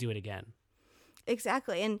being able to do it again.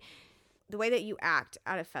 Exactly. And the way that you act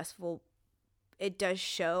at a festival, it does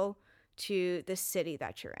show to the city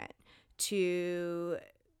that you're in, to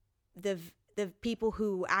the people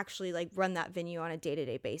who actually like run that venue on a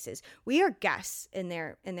day-to-day basis. We are guests in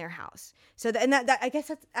their house. So that I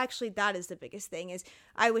guess that is the biggest thing, is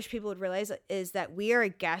I wish people would realize is that we are a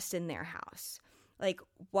guest in their house. Like,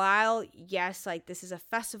 while yes, like this is a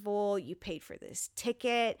festival, you paid for this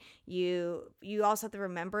ticket, you also have to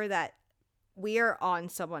remember that we are on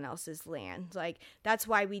someone else's land. Like, that's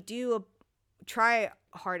why we do try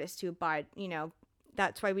hardest to abide, you know,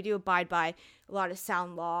 that's why we do abide by a lot of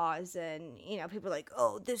sound laws. And, you know, people are like,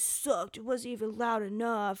 oh, this sucked, it wasn't even loud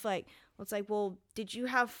enough. Like, well, it's like, well, did you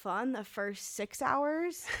have fun the first 6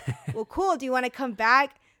 hours? Well, cool. Do you want to come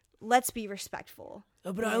back? Let's be respectful.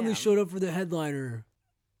 Oh, but I only showed up for the headliner.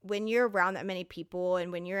 When you're around that many people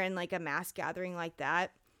and when you're in like a mass gathering like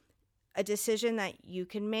that, a decision that you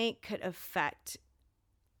can make could affect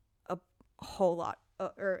a whole lot,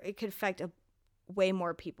 or it could affect way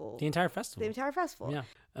more people. The entire festival. Yeah.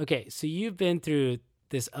 Okay, so you've been through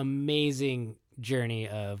this amazing journey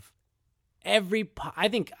of I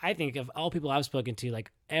think of all people I've spoken to,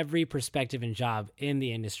 like every perspective and job in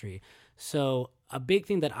the industry. So a big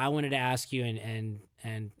thing that I wanted to ask you and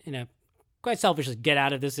you know, quite selfishly get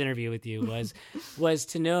out of this interview with you was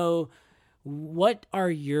to know, what are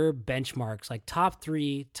your benchmarks, like top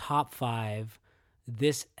 3, top 5,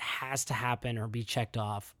 this has to happen or be checked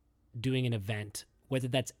off doing an event, whether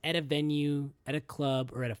that's at a venue, at a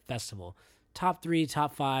club, or at a festival? Top 3,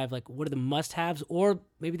 top 5, like what are the must-haves, or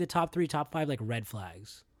maybe the top 3, top 5, like red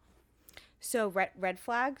flags? So red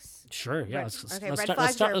flags? Sure, yeah. Let's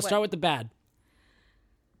start with the bad.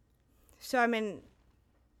 So I mean,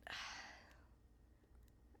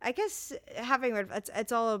 I guess having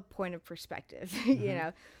it's all a point of perspective, you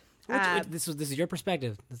know. This is your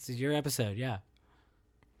perspective. This is your episode, yeah.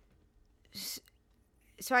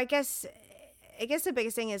 So I guess the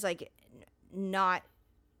biggest thing is like not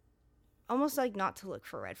to look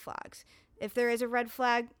for red flags. If there is a red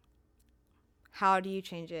flag, how do you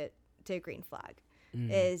change it to a green flag?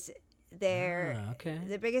 Is there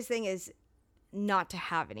the biggest thing is not to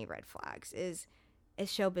have any red flags. It's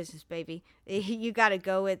show business, baby. You got to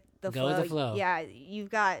go with the flow. With the flow. Yeah, you've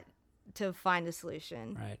got to find a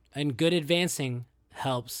solution. Right. And good advancing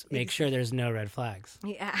helps make sure there's no red flags.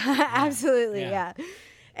 Yeah, absolutely, yeah.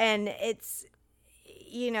 And it's,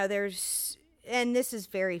 you know, there's, and this is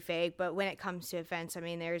very vague, but when it comes to events, I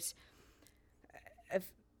mean, there's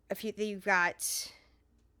a few, you've got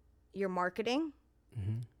your marketing,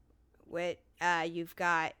 you've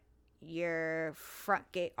got your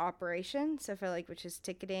front gate operation, so for like, which is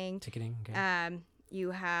ticketing. Okay. You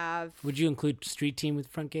have. Would you include street team with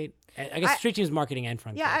front gate? I guess street team is marketing and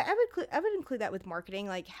front gate. Yeah, I would include that with marketing,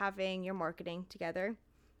 like having your marketing together,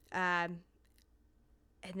 and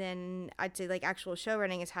then I'd say like actual show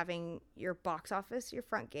running is having your box office, your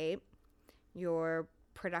front gate, your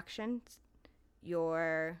production,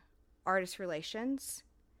 your artist relations,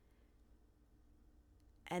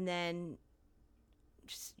 and then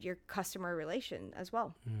just your customer relation as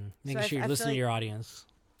well. Making sure you're listening to your audience.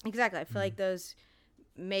 Exactly. I feel like those,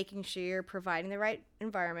 making sure you're providing the right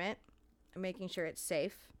environment, making sure it's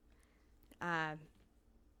safe,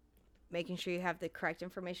 making sure you have the correct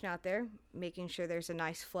information out there, making sure there's a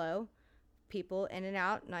nice flow, people in and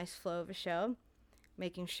out, nice flow of a show,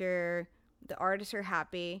 making sure the artists are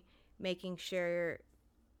happy, making sure,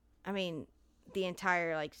 I mean, the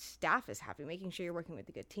entire like staff is happy, making sure you're working with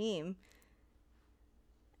a good team.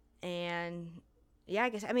 And yeah, I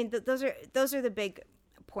guess I mean those are the big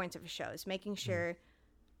points of a show, is making sure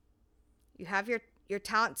you have your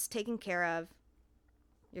talents taken care of,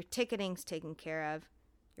 your ticketing's taken care of,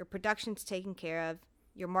 your production's taken care of,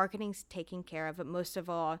 your marketing's taken care of, but most of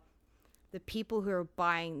all, the people who are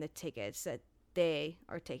buying the tickets, that they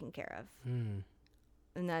are taken care of.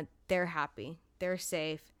 And that they're happy, they're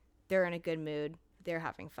safe, they're in a good mood, they're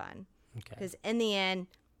having fun. Because in the end,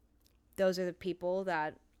 those are the people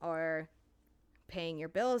that are paying your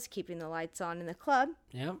bills, keeping the lights on in the club,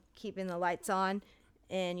 keeping the lights on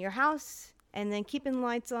in your house, and then keeping the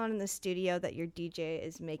lights on in the studio that your DJ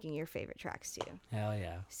is making your favorite tracks to. Hell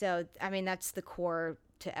yeah. So, I mean, that's the core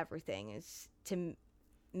to everything, is to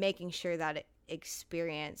making sure that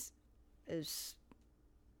experience is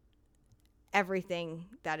everything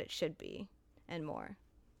that it should be and more.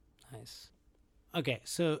 Nice. Okay,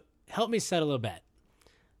 so help me settle a bet.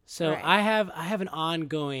 So Right. I have an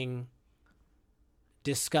ongoing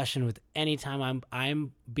discussion with anytime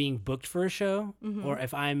I'm being booked for a show, or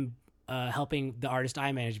if I'm helping the artist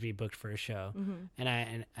I manage be booked for a show, and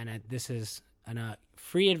I this is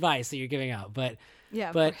free advice that you're giving out, but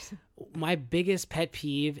Yeah, but my biggest pet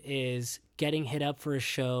peeve is getting hit up for a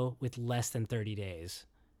show with less than 30 days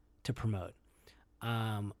to promote.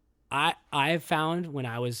 I've found when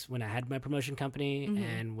I had my promotion company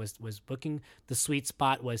and was booking, the sweet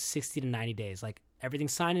spot was 60 to 90 days. Like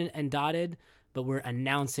everything's signed and dotted, but we're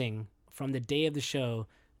announcing from the day of the show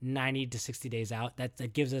 90 to 60 days out.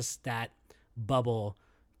 That gives us that bubble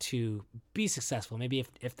to be successful. Maybe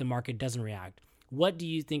if the market doesn't react. What do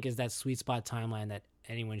you think is that sweet spot timeline that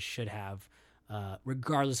anyone should have,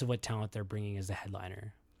 regardless of what talent they're bringing as a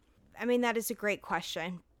headliner? I mean, that is a great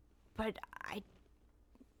question, but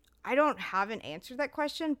I don't have an answer to that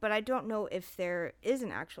question, but I don't know if there is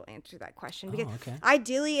an actual answer to that question. Because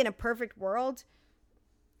ideally, in a perfect world,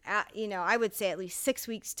 I would say at least 6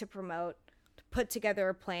 weeks to promote, to put together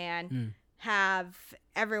a plan, have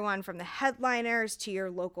everyone from the headliners to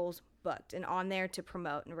your locals booked and on there to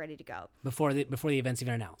promote and ready to go. Before the event's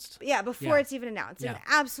even announced. Yeah, before it's even announced. And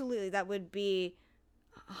absolutely, that would be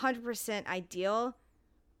 100% ideal,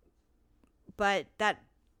 but that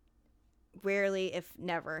rarely, if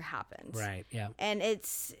never, happens. Right, yeah. And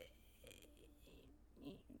it's,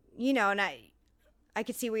 and I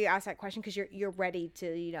could see where you asked that question, because you're ready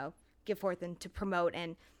to, give forth and to promote,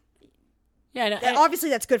 and obviously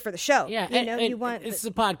that's good for the show. Yeah, you want it's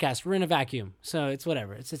a podcast. We're in a vacuum, so it's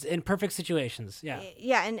whatever. It's in perfect situations. Yeah,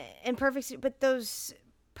 yeah, and but those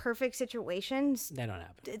perfect situations, they don't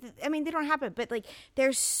happen. I mean, they don't happen, but like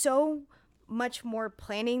there's so much more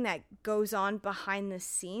planning that goes on behind the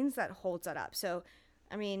scenes that holds that up. So,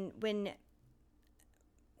 I mean,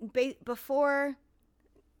 before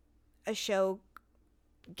a show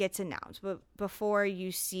gets announced, but before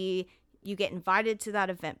you get invited to that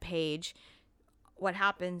event page, what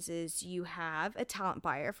happens is you have a talent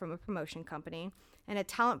buyer from a promotion company, and a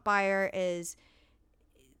talent buyer is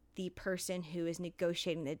the person who is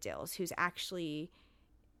negotiating the deals, who's actually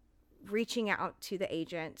reaching out to the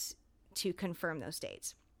agents to confirm those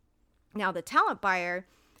dates. Now, the talent buyer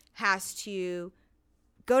has to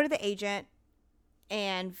go to the agent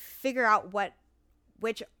and figure out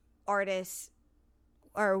which artists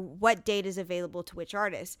or what date is available to which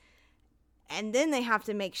artist. And then they have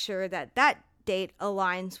to make sure that date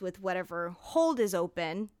aligns with whatever hold is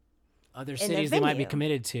open. Other cities they might be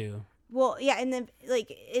committed to. Well, yeah, and then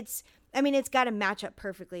it's got to match up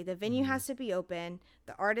perfectly. The venue has to be open,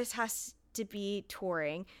 the artist has to be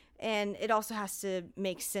touring, and it also has to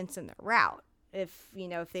make sense in the route if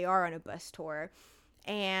they are on a bus tour.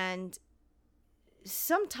 And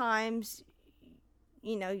sometimes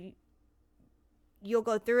you'll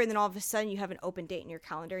go through, and then all of a sudden you have an open date in your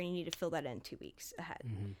calendar, and you need to fill that in 2 weeks ahead.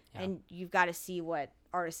 And you've got to see what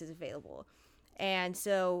artist is available. And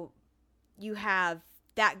so you have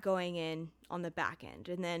that going in on the back end.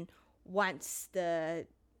 And then once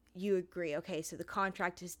you agree, okay, so the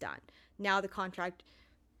contract is done. Now the contract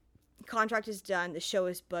is done, the show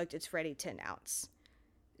is booked, it's ready to announce.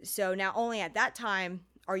 So now only at that time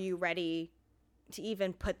are you ready to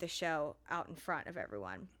even put the show out in front of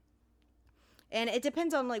everyone. And it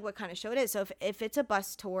depends on what kind of show it is. So if it's a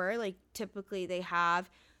bus tour, typically they have,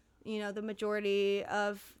 the majority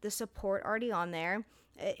of the support already on there.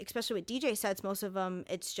 Especially with DJ sets, most of them,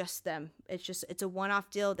 it's just them. It's a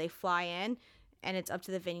one-off deal. They fly in, and it's up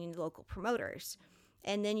to the venue and the local promoters.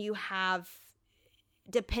 And then you have,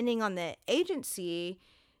 depending on the agency,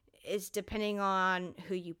 is depending on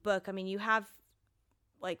who you book. I mean, you have,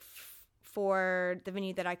 for the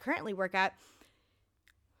venue that I currently work at,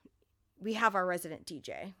 we have our resident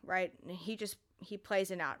DJ, right? And he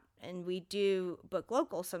plays it out, and we do book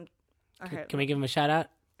local. Okay. Can we give him a shout out?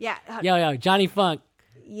 Yeah. Yo, Johnny Funk.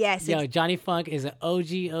 Yes. Yo, Johnny Funk is an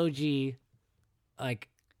OG, like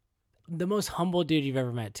the most humble dude you've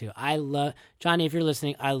ever met too. I love Johnny. If you're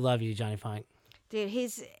listening, I love you, Johnny Funk. Dude,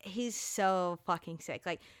 he's so fucking sick.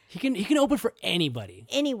 Like he can open for anybody,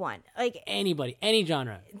 anyone, like anybody, any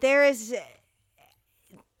genre. There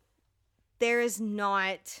is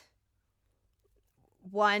not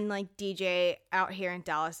one like DJ out here in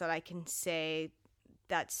Dallas that I can say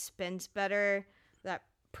that spins better, that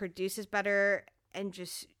produces better, and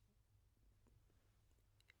just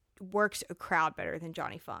works a crowd better than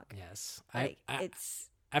Johnny Funk. Yes, like,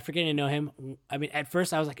 after getting to know him, I mean, at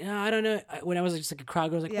first I was like, no, I don't know. When I was just like a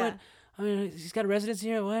crowd goer, I was like, what? I mean, he's got a residence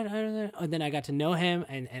here. What? I don't know. And then I got to know him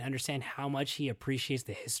and understand how much he appreciates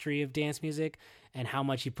the history of dance music and how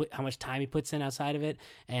much time he puts in outside of it.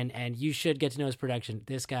 And you should get to know his production.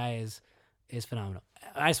 This guy is phenomenal.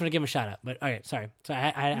 I just want to give him a shout out. But okay, sorry. So I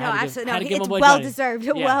had to give it's him a well Johnny. deserved.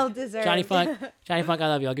 Yeah. Well deserved. Johnny Funk, I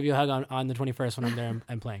love you. I'll give you a hug on the 21st when I'm there.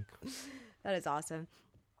 I'm playing. That is awesome.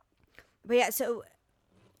 But yeah, so.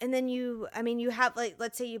 And then you have, like,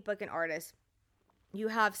 let's say you book an artist. You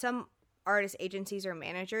have some artist agencies or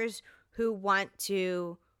managers who want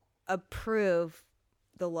to approve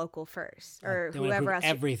the local first, or whoever else.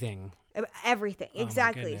 Everything. Everything, Oh,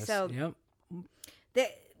 exactly. So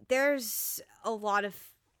there's a lot of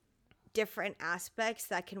different aspects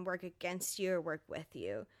that can work against you or work with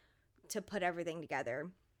you to put everything together.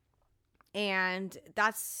 And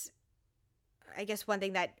that's, I guess, one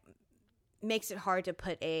thing that makes it hard to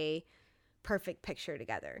put a perfect picture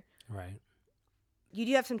together. Right. You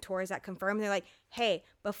do have some tours that confirm. They're like, hey,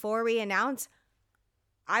 before we announce,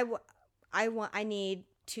 I need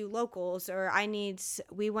 2 locals, or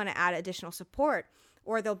we want to add additional support.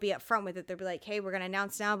 Or they'll be upfront with it. They'll be like, hey, we're going to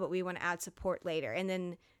announce now, but we want to add support later. And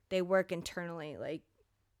then they work internally, like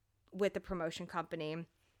with the promotion company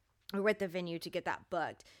or with the venue to get that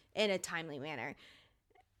booked in a timely manner.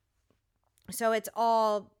 So it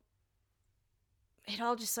all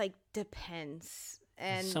just like depends.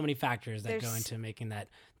 And there's so many factors that go into making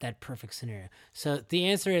that perfect scenario. So the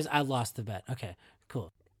answer is I lost the bet. Okay,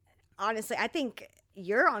 cool. Honestly, I think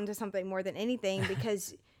you're onto something more than anything,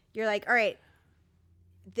 because you're like, all right,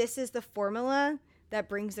 this is the formula that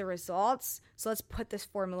brings the results. So let's put this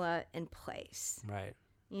formula in place. Right.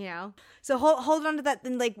 You know, so hold on to that.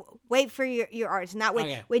 Then like wait for your artist, and that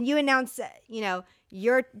way when you announce,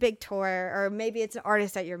 your big tour, or maybe it's an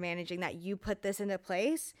artist that you're managing, that you put this into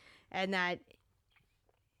place, and that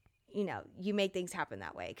you make things happen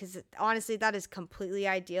that way. Because honestly, that is completely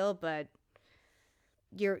ideal. But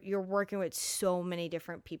you're working with so many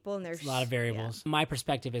different people, and there's a lot of variables. My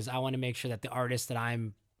perspective is I want to make sure that the artist that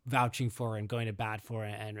I'm vouching for and going to bat for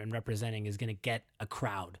and representing is going to get a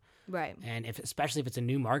crowd. Right. And especially if it's a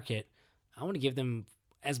new market, I want to give them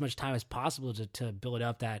as much time as possible to build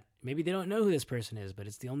up that maybe they don't know who this person is, but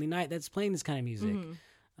it's the only night that's playing this kind of music.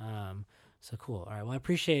 Mm-hmm. So cool. All right. Well, I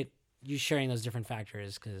appreciate you sharing those different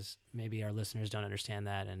factors, because maybe our listeners don't understand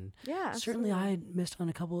that. And certainly I missed on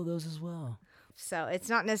a couple of those as well. So it's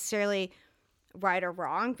not necessarily right or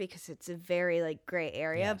wrong, because it's a very like gray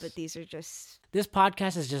area, but these are just... This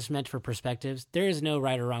podcast is just meant for perspectives. There is no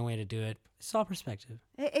right or wrong way to do it. It's all perspective.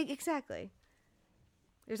 Exactly.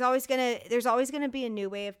 There's always gonna be a new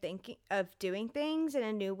way of thinking, of doing things, and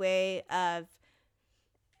a new way of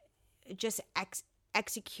just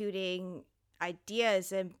executing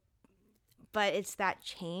ideas. But it's that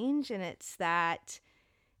change, and it's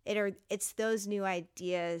those new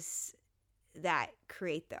ideas that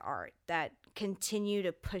create the art, that continue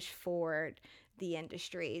to push forward the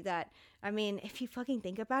industry. That, I mean, if you fucking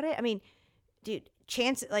think about it, I mean, dude,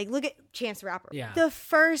 look at Chance the Rapper. Yeah. The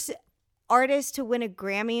first artist to win a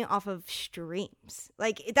Grammy off of streams.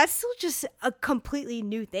 Like, that's still just a completely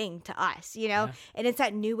new thing to us, Yeah. And it's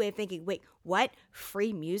that new way of thinking, wait, what?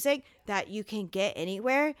 Free music that you can get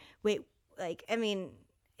anywhere? Wait, like, I mean,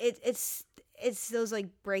 it's those like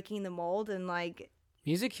breaking the mold, and like,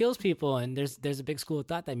 music heals people, and there's a big school of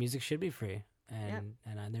thought that music should be free, and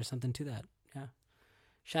there's something to that. Yeah.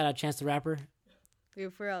 Shout out Chance the Rapper.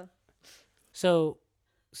 Dude, for real. So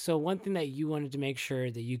one thing that you wanted to make sure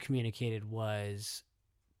that you communicated was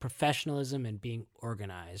professionalism and being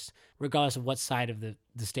organized, regardless of what side of the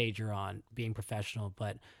stage you're on, being professional,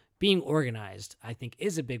 but being organized, I think,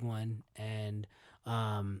 is a big one. And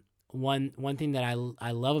one thing that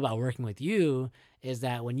I love about working with you is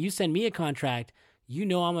that when you send me a contract, I'm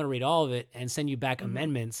going to read all of it and send you back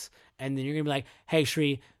amendments. And then you're going to be like, hey,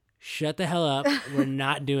 Shri, shut the hell up. We're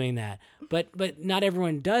not doing that. But not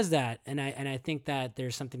everyone does that. And I think that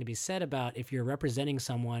there's something to be said about if you're representing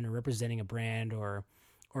someone or representing a brand or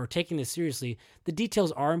taking this seriously, the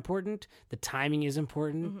details are important. The timing is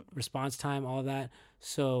important, response time, all of that.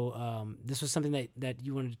 So this was something that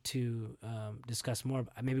you wanted to discuss more.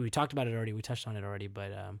 Maybe we talked about it already. We touched on it already,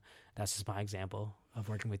 but that's just my example of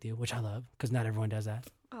working with you, which I love because not everyone does that.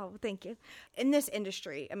 Oh, thank you. In this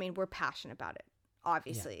industry, I mean, we're passionate about it,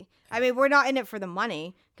 obviously. Yeah. I mean, we're not in it for the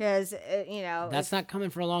money because, That's not coming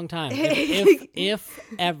for a long time, if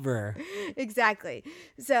ever. Exactly.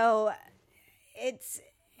 So it's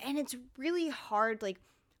really hard, like,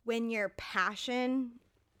 when your passion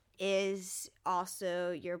is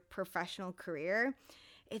also your professional career,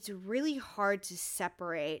 it's really hard to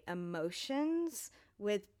separate emotions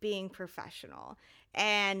with being professional.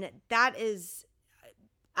 And that is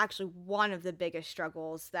actually one of the biggest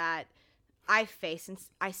struggles that I face and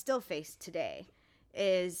I still face today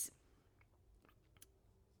is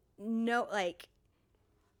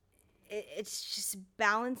it's just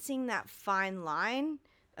balancing that fine line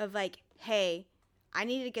of like, hey, I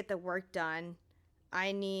need to get the work done.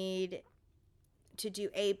 I need to do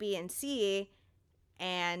A, B, and C.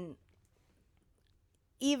 And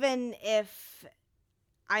even if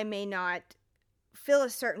I may not feel a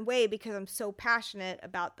certain way because I'm so passionate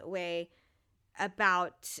about a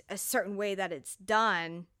certain way that it's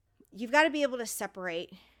done, you've got to be able to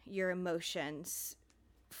separate your emotions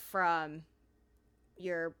from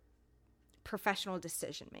your professional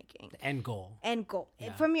decision making. End goal.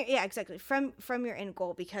 Yeah. Exactly. From your end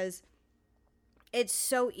goal, because it's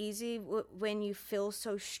so easy when you feel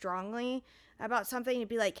so strongly about something to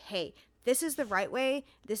be like, hey, this is the right way,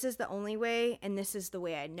 this is the only way, and this is the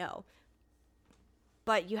way I know.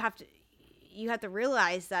 But you have to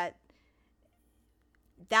realize that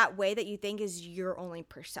way that you think is your only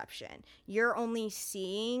perception. You're only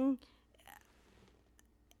seeing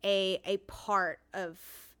a part of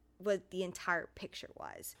what the entire picture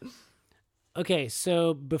was. Okay,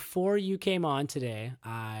 so before you came on today,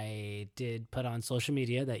 I did put on social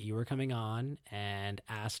media that you were coming on and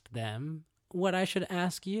asked them what I should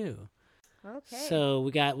ask you. Okay. So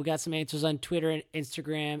we got some answers on Twitter and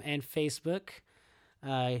Instagram and Facebook.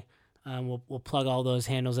 We'll plug all those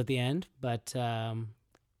handles at the end, but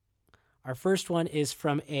our first one is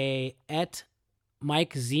from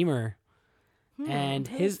Mike Zemer. And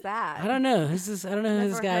who's that? I don't know. I don't know who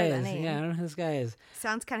this guy is. Name. Yeah, I don't know who this guy is.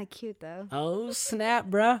 Sounds kind of cute though. Oh snap,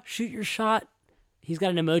 bruh! Shoot your shot. He's got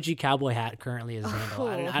an emoji cowboy hat currently as his handle.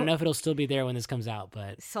 I don't know if it'll still be there when this comes out,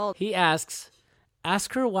 but Sold. He asks,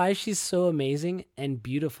 ask her why she's so amazing and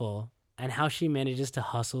beautiful and how she manages to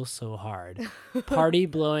hustle so hard. Party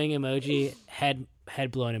blowing emoji, head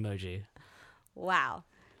blowing emoji. Wow.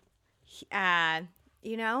 I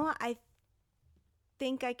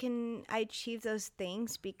think I achieve those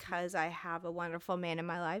things because I have a wonderful man in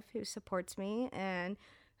my life who supports me and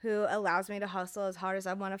who allows me to hustle as hard as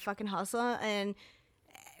I want to fucking hustle and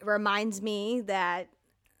reminds me that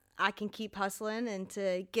I can keep hustling and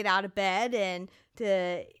to get out of bed and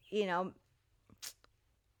to,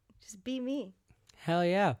 just be me. Hell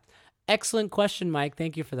yeah. Excellent question, Mike.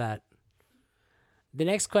 Thank you for that. The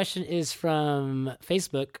next question is from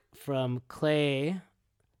Facebook from Clay.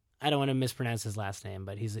 I don't want to mispronounce his last name,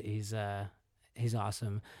 but he's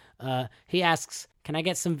awesome. He asks, "Can I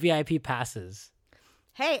get some VIP passes?"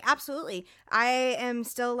 Hey, absolutely. I am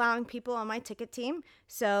still allowing people on my ticket team.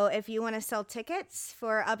 So if you want to sell tickets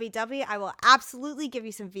for LBW, I will absolutely give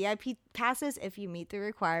you some VIP passes if you meet the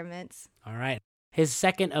requirements. All right. His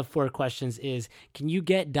second of 4 questions is, "Can you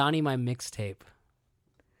get Donnie my mixtape?"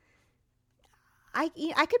 I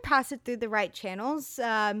could pass it through the right channels.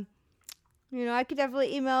 I could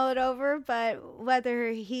definitely email it over, but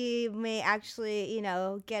whether he may actually,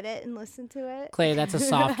 get it and listen to it. Clay, that's a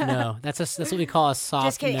soft no. That's what we call a soft no.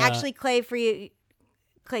 Just kidding. No. Actually, Clay, for you,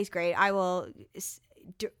 Clay's great. I will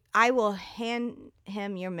hand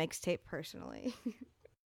him your mixtape personally.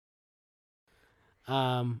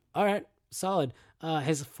 All right. Solid.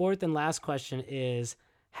 His fourth and last question is,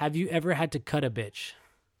 have you ever had to cut a bitch?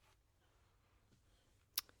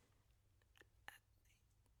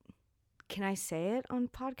 Can I say it on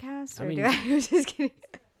podcast? Or do I was just kidding.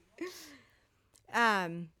 I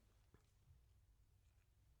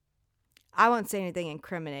won't say anything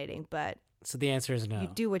incriminating, but so the answer is no. You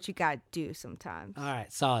do what you gotta do sometimes. All right,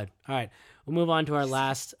 solid. All right, we'll move on to our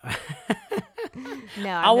last. No,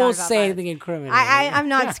 I won't say anything incriminating. I'm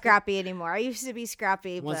not scrappy anymore. I used to be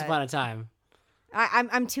scrappy. Once upon a time.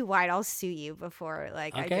 I'm too white. I'll sue you before I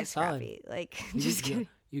get scrappy. Just kidding.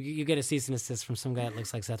 You get a cease and desist from some guy that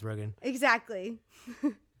looks like Seth Rogen. Exactly.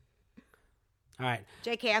 All right.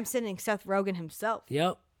 J.K. I'm sending Seth Rogen himself.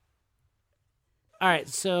 Yep. All right.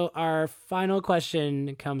 So our final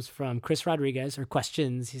question comes from Chris Rodriguez, or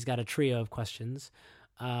questions. He's got a trio of questions.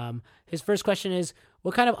 His first question is,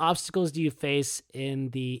 what kind of obstacles do you face in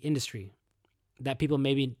the industry that people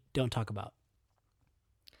maybe don't talk about?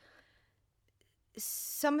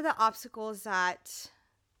 Some of the obstacles that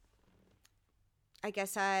I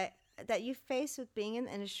guess that you face with being in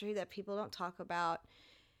the industry that people don't talk about,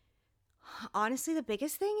 honestly, the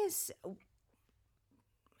biggest thing is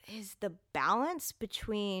the balance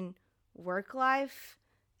between work life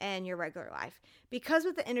and your regular life. Because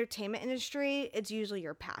with the entertainment industry, it's usually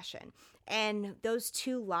your passion. And those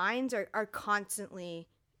two lines are constantly,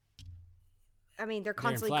 I mean, they're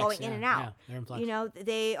constantly going in and out. Yeah, they're in flux. You know,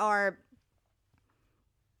 they are,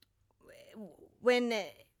 when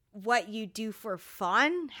what you do for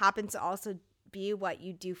fun happens to also be what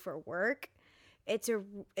you do for work,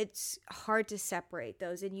 it's hard to separate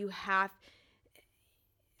those. And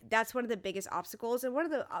that's one of the biggest obstacles. And one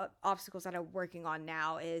of the obstacles that I'm working on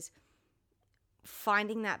now is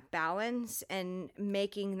finding that balance and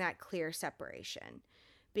making that clear separation,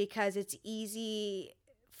 because it's easy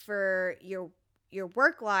for your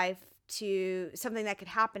work life to something that could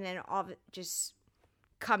happen and all of it just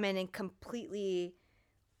come in and completely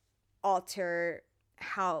alter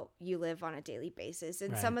how you live on a daily basis.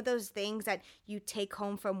 And some of those things that you take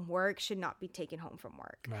home from work should not be taken home from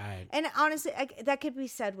work. Right. And honestly, that could be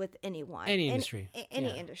said with anyone. Any industry.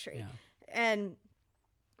 Any industry. Yeah. And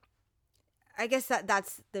I guess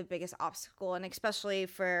that's the biggest obstacle. And especially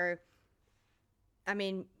for, I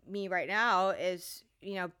mean, me right now is,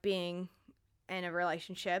 you know, being in a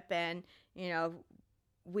relationship and, you know,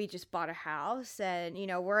 we just bought a house and, you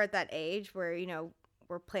know, we're at that age where, you know,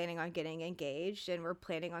 we're planning on getting engaged and we're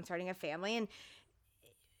planning on starting a family. And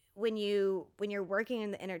when you're working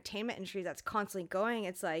in the entertainment industry that's constantly going,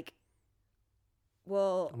 it's like,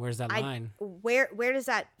 well, where's that line? Where does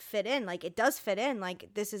that fit in? Like, it does fit in, like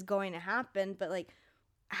this is going to happen, but like,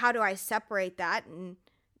 how do I separate that and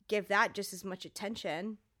give that just as much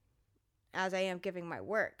attention as I am giving my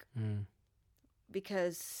work?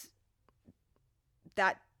 Because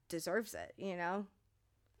that deserves it, you know?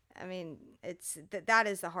 I mean, it's that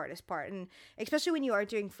is the hardest part, and especially when you are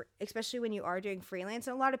doing freelance.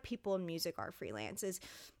 And a lot of people in music are freelance. Is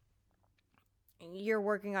you're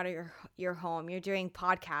working out of your home. You're doing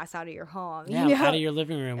podcasts out of your home. Yeah, you know? Out of your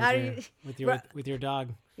living room with your dog.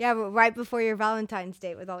 Yeah, but right before your Valentine's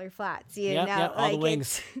date with all your flats. You know, like, all the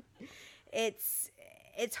wings.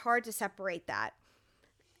 It's hard to separate that,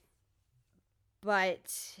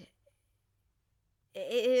 but.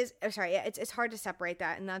 It's hard to separate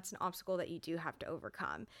that, and that's an obstacle that you do have to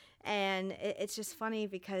overcome. And it's just funny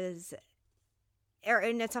because,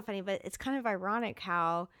 and it's not funny, but it's kind of ironic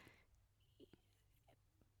how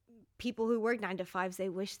people who work 9 to 5s, they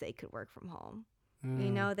wish they could work from home. You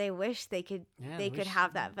know, they wish they could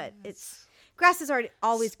have that, but it's grass is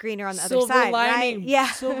always greener on the other side, right? Yeah,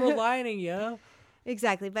 silver lining, yeah.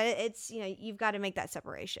 Exactly, but it's, you know, you've got to make that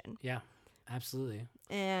separation. Yeah, absolutely.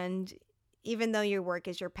 And even though your work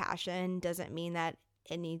is your passion, doesn't mean that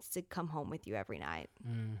it needs to come home with you every night.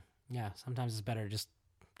 Yeah, sometimes it's better just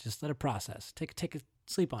let it process. Take a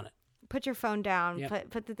sleep on it. Put your phone down. Yep.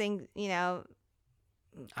 Put the thing. You know.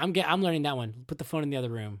 I'm learning that one. Put the phone in the other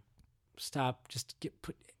room. Stop.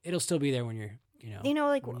 It'll still be there when you're. You know,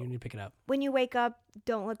 like when you need to pick it up. When you wake up,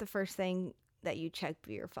 don't let the first thing that you check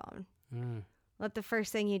be your phone. Let the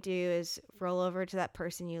first thing you do is roll over to that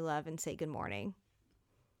person you love and say good morning.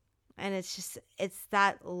 And it's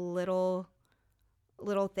that little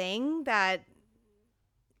thing that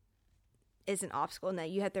is an obstacle, and that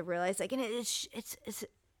you have to realize, like, and it's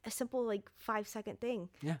a simple, like, 5-second thing.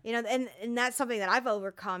 Yeah. You know, and that's something that I've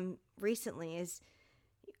overcome recently, is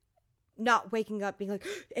not waking up being like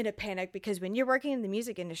in a panic, because when you're working in the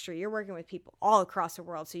music industry, you're working with people all across the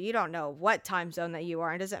world. So you don't know what time zone that you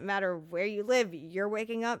are. It doesn't matter where you live. You're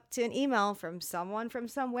waking up to an email from someone from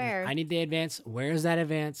somewhere. I need the advance. Where is that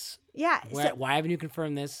advance? Yeah. Why haven't you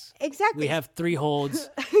confirmed this? Exactly. We have 3 holds.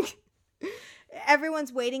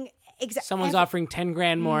 Everyone's waiting. Someone's offering 10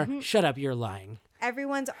 grand more. Mm-hmm. Shut up. You're lying.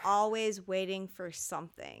 Everyone's always waiting for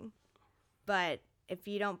something. But if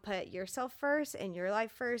you don't put yourself first and your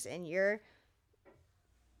life first and your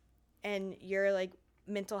like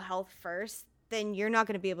mental health first, then you're not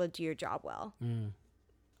going to be able to do your job well.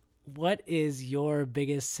 What is your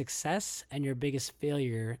biggest success and your biggest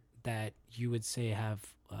failure that you would say have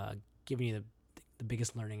given you the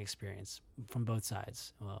biggest learning experience from both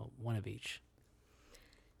sides? Well, one of each.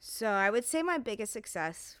 So I would say my biggest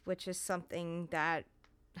success, which is something that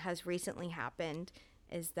has recently happened,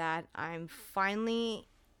 is that I'm finally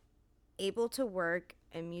able to work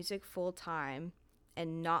in music full time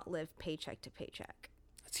and not live paycheck to paycheck.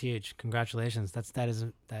 That's huge. Congratulations. That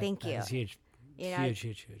Thank you. is huge. You know,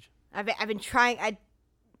 Huge. I've been trying. I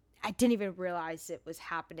didn't even realize it was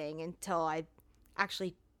happening until I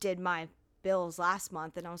actually did my bills last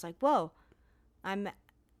month, and I was like, whoa, I'm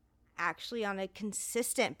actually on a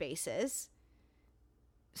consistent basis,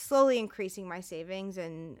 slowly increasing my savings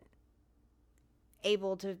and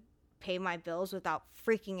able to pay my bills without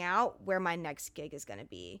freaking out where my next gig is going to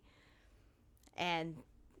be. And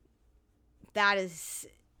that is,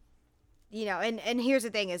 you know, and here's the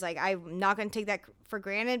thing is, like, I'm not going to take that for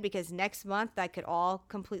granted, because next month that could all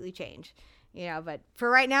completely change, you know. But for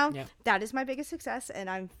right now, that is my biggest success, and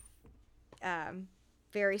I'm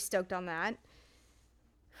very stoked on that.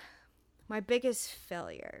 My biggest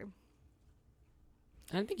failure.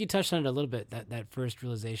 I think you touched on it a little bit, that first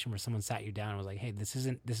realization where someone sat you down and was like, hey, this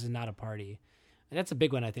is not a party. And that's a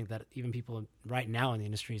big one, I think, that even people right now in the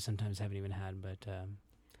industry sometimes haven't even had. But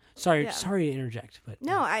sorry to interject. But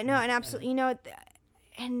no, I know, and absolutely, you know,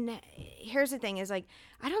 and here's the thing is, like,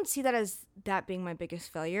 I don't see that as that being my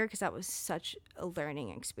biggest failure, because that was such a learning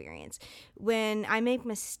experience. When I make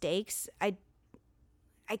mistakes, I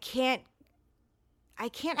can't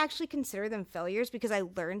actually consider them failures, because I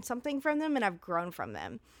learned something from them and I've grown from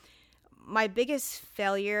them. My biggest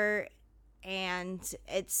failure, and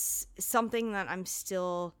it's something that I'm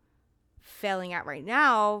still failing at right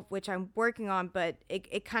now, which I'm working on, but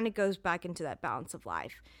it kind of goes back into that balance of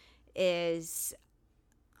life, is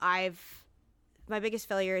my biggest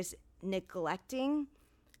failure is neglecting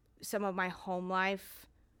some of my home life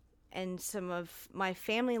and some of my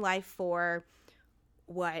family life for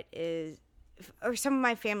some of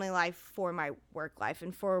my family life for my work life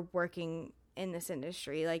and for working in this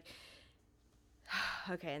industry. Like,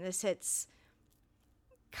 okay, and this hits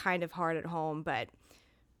kind of hard at home, but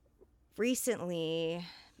recently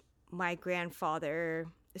my grandfather,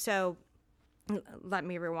 so let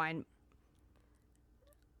me rewind.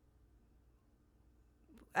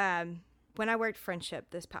 When I worked Friendship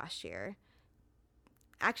this past year,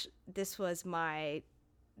 actually, this was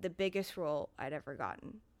the biggest role I'd ever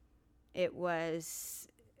gotten. It was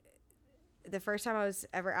the first time I was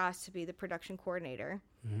ever asked to be the production coordinator.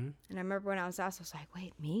 Mm-hmm. And I remember when I was asked, I was like,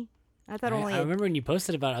 wait, me? I remember when you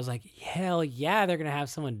posted about it, I was like, hell yeah, they're going to have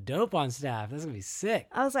someone dope on staff. That's going to be sick.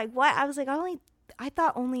 I was like, what? I was like, I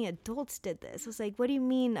thought only adults did this. I was like, what do you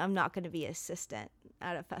mean I'm not going to be assistant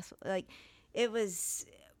at a festival? Like, it was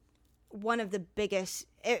one of the biggest,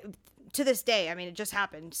 to this day, I mean, it just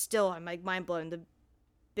happened. Still, I'm like mind blown. The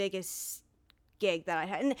biggest gig that I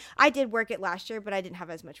had, and I did work it last year, but I didn't have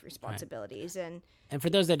as much responsibilities. Right. And for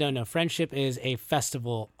those that don't know, Friendship is a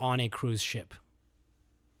festival on a cruise ship.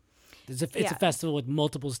 It's a festival with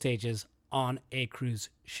multiple stages on a cruise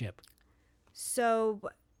ship. So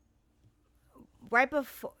right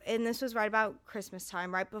before, and this was right about Christmas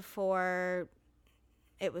time, right before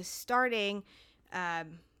it was starting,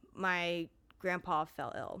 my grandpa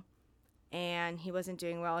fell ill and he wasn't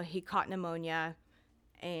doing well. He caught pneumonia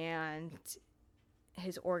and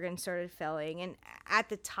his organs started failing. And at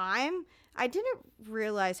the time, I didn't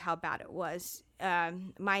realize how bad it was.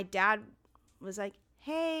 My dad was like,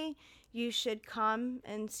 hey, you should come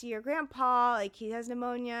and see your grandpa. Like, he has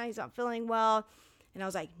pneumonia. He's not feeling well. And I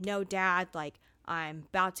was like, no, Dad. Like, I'm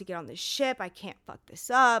about to get on this ship. I can't fuck this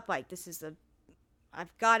up. Like,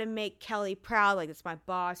 I've got to make Kelly proud. Like, it's my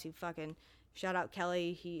boss. Who fucking, shout out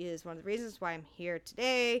Kelly. He is one of the reasons why I'm here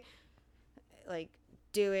today. Like,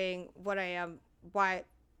 doing what I am. Why,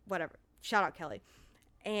 whatever. Shout out Kelly.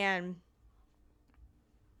 And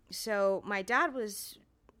so my dad was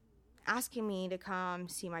asking me to come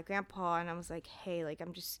see my grandpa, and I was like, hey, like,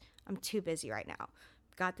 I'm too busy right now.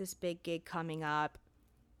 Got this big gig coming up.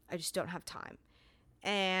 I just don't have time.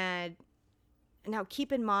 And now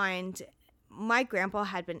keep in mind, my grandpa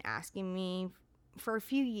had been asking me for a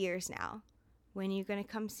few years now, when are you going to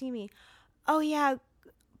come see me? Oh yeah,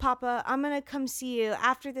 Papa, I'm going to come see you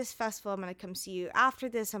after this festival. I'm going to come see you after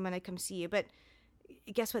this. I'm going to come see you. But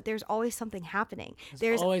guess what? There's always something happening.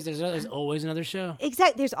 There's always another show.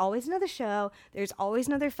 Exactly. There's always another show. There's always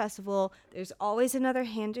another festival. There's always another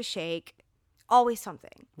hand to shake. Always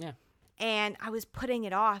something. Yeah. And I was putting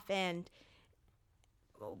it off. And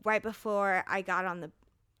right before I got on it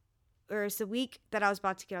was the week that I was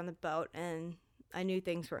about to get on the boat, and I knew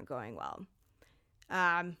things weren't going well.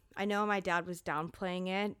 I know my dad was downplaying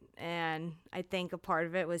it, and I think a part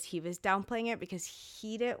of it was he was downplaying it because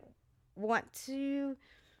he didn't want to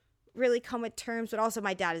really come with terms, but also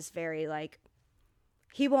my dad is very, like,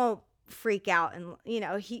 he won't freak out, and, you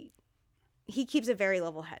know, he he keeps it very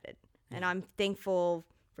level-headed, and I'm thankful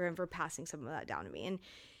for him for passing some of that down to me. And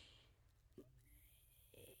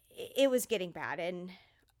it was getting bad, and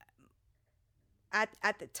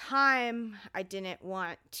at the time, I didn't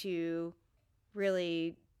want to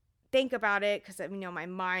really think about it because, my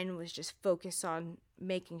mind was just focused on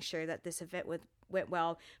making sure that this event went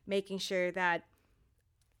well, making sure that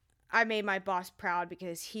I made my boss proud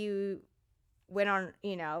because he went on,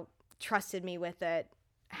 trusted me with it,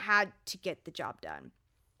 had to get the job done.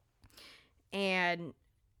 And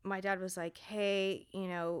my dad was like, hey,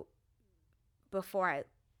 it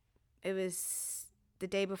was the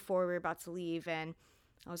day before we were about to leave, and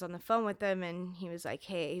I was on the phone with him, and he was like,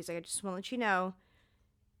 hey, I just want to let you know,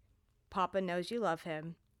 Papa knows you love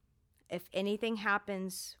him. If anything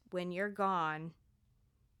happens when you're gone,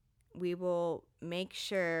 we will make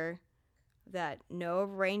sure that no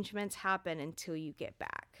arrangements happen until you get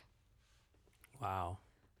back. Wow.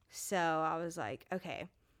 So I was like, okay.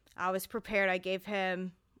 I was prepared. I gave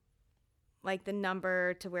him like the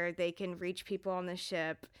number to where they can reach people on the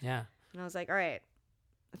ship. Yeah. And I was like, all right,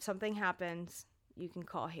 if something happens, you can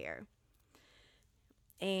call here.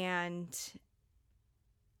 And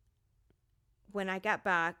when I got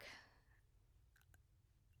back,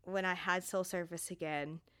 when I had cell service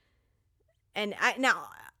again, and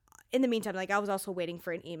in the meantime, like, I was also waiting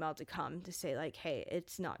for an email to come to say, like, hey,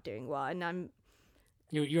 it's not doing well. And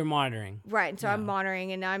you're monitoring. Right. And so I'm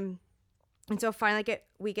monitoring, and so finally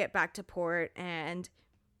we get back to port, and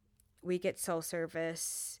we get cell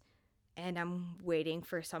service, and I'm waiting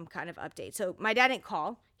for some kind of update. So my dad didn't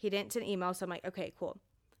call. He didn't send an email. So I'm like, okay, cool.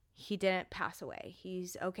 He didn't pass away.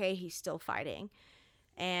 He's okay. He's still fighting.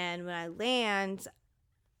 And when I land,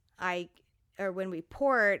 when we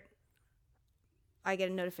port, I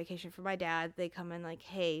get a notification from my dad. They come in like,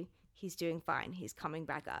 hey, he's doing fine. He's coming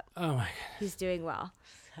back up. Oh my God. He's doing well.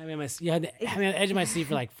 I mean, you had the edge of my seat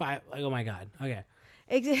for like 5. Like, oh my God. Okay.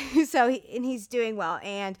 So he's doing well.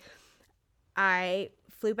 And I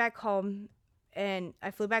flew back home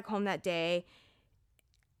that day.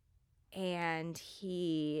 And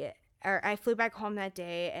I flew back home that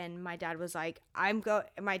day, and my dad was like,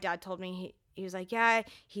 my dad told me, he was like, yeah,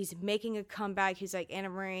 he's making a comeback. He's like, Anna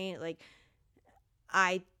Marie, like,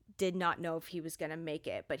 I did not know if he was going to make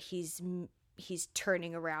it, but he's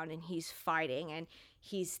turning around, and he's fighting, and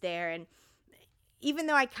he's there. And even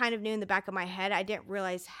though I kind of knew in the back of my head, I didn't really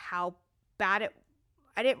realize how bad it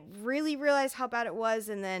was.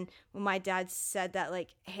 And then when my dad said that, like,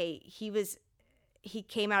 hey, he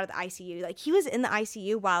came out of the ICU. Like, he was in the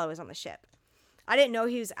ICU while I was on the ship. I didn't know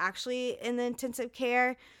he was actually in the intensive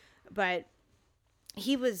care, but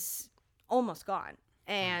he was almost gone.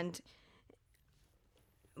 And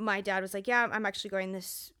my dad was like, yeah, I'm actually going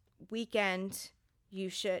this weekend.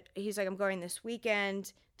 He's like, I'm going this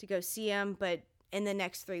weekend to go see him, but in the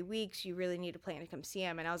next 3 weeks, you really need to plan to come see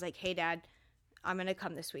him. And I was like, hey, Dad, I'm going to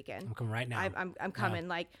come this weekend. I'm coming right now. I'm coming. Yeah.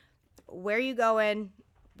 Like, where are you going?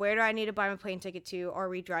 Where do I need to buy my plane ticket to? Are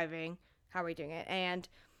we driving? How are we doing it? And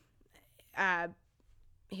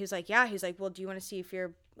he was like, yeah. He's like, well, do you want to see if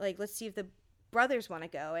let's see if the brothers want to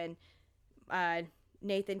go. And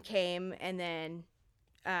Nathan came, and then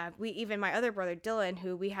my other brother, Dylan,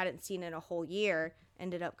 who we hadn't seen in a whole year,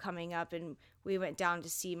 ended up coming up, and we went down to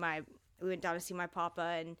see my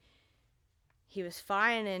papa, and he was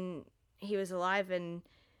fine, and he was alive. And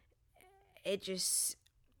it just,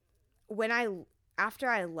 after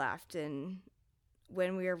I left, and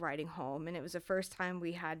when we were riding home, and it was the first time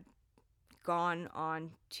we had gone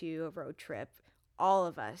on to a road trip, all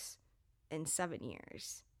of us, in 7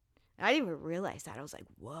 years. And I didn't even realize that. I was like,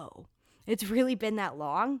 whoa, it's really been that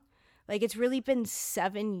long? Like, it's really been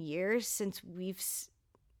 7 years since we've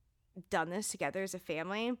done this together as a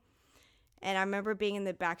family. And I remember being in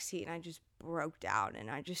the backseat, and I just broke down, and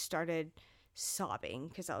I just started sobbing,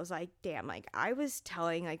 because I was like, damn, like, I was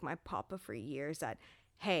telling, like, my papa for years that,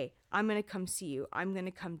 hey, I'm gonna come see you, I'm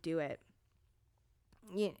gonna come do it.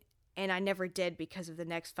 Yeah, and I never did, because of the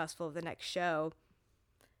next festival, of the next show.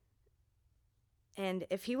 And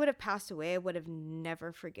if he would have passed away, I would have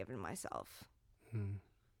never forgiven myself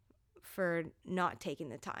for not taking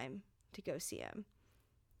the time to go see him.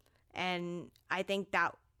 And I think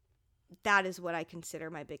that is what I consider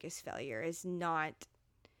my biggest failure, is not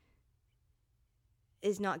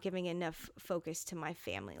giving enough focus to my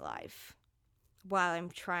family life while I'm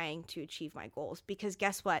trying to achieve my goals. Because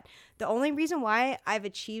guess what? The only reason why I've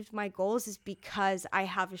achieved my goals is because I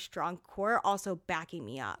have a strong core also backing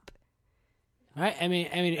me up. Right. I mean,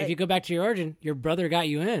 if you go back to your origin, your brother got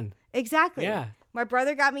you in. Exactly. Yeah. My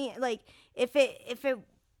brother got me. Like, if it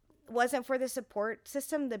wasn't for the support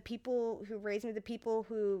system, the people who raised me, the people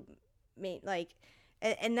who like,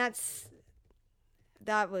 and that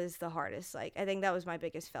was the hardest. Like, I think that was my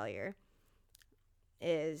biggest failure.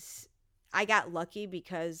 Is I got lucky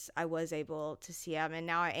because I was able to see him, and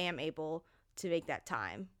now I am able to make that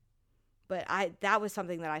time. But that was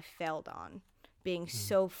something that I failed on, being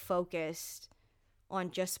so focused on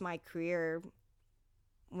just my career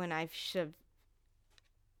when I should have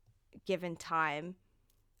given time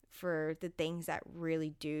for the things that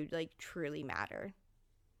really do, like, truly matter.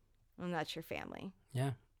 And that's your family.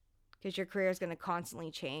 Yeah. Because your career is going to constantly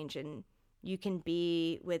change, and you can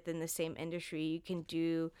be within the same industry. You can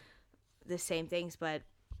do the same things, but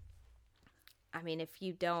I mean, if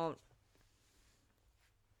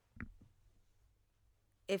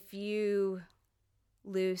you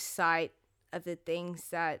lose sight of the things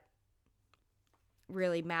that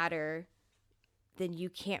really matter, then you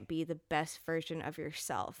can't be the best version of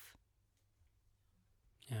yourself.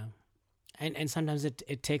 Yeah. And sometimes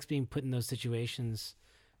it takes being put in those situations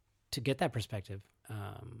to get that perspective.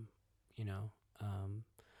 Well,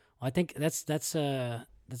 I think that's a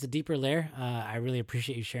deeper layer. I really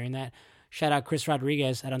appreciate you sharing that. Shout out Chris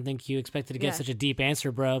Rodriguez. I don't think you expected to get such a deep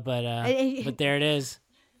answer, bro, but there it is.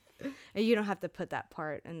 You don't have to put that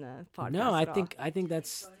part in the podcast. No, I think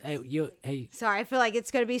that's hey. Sorry, I feel like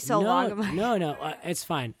it's gonna be so long. No, it's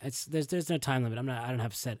fine. There's no time limit. I don't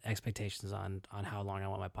have set expectations on how long I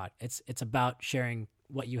want my pod. It's about sharing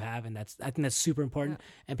what you have, and I think that's super important,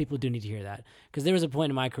 and people do need to hear that, because there was a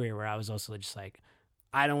point in my career where I was also just like,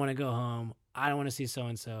 I don't want to go home. I don't want to see so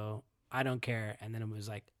and so. I don't care. And then it was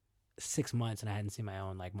like 6 months, and I hadn't seen my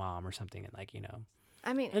own like mom or something, and like,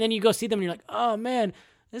 I mean, and then you go see them, and you're like, oh man,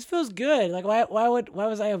 this feels good. Like, why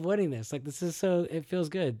was I avoiding this? Like, this is it feels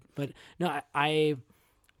good. But no, I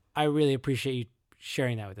really appreciate you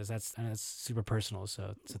sharing that with us. That's super personal.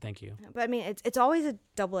 So thank you. But I mean, it's always a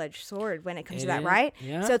double-edged sword when it comes to that, is, right?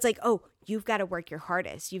 yeah. So it's like, oh, you've got to work your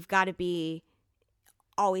hardest. You've got to be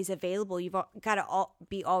always available. You've got to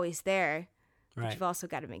be always there. Right. But you've also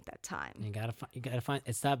got to make that time. You gotta find.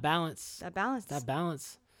 It's that balance. That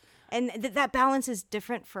balance. And that balance is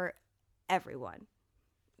different for everyone.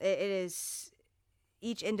 It is,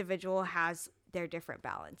 each individual has their different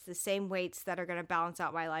balance. The same weights that are going to balance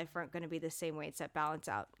out my life aren't going to be the same weights that balance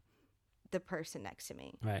out the person next to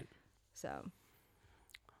me. Right. So.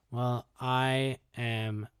 Well, I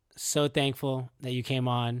am so thankful that you came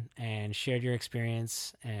on and shared your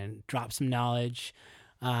experience and dropped some knowledge.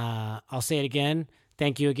 I'll say it again.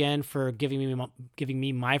 Thank you again for giving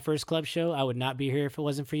me my first club show. I would not be here if it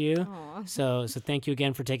wasn't for you. Aww. So thank you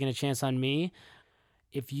again for taking a chance on me.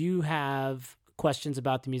 If you have questions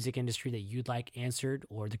about the music industry that you'd like answered,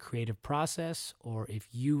 or the creative process, or if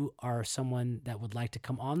you are someone that would like to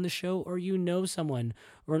come on the show, or you know someone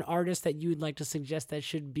or an artist that you'd like to suggest that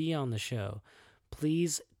should be on the show,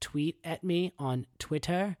 please tweet at me on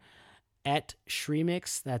Twitter at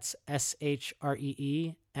Shreemix. That's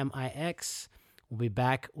SHREEMIX. We'll be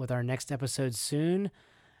back with our next episode soon.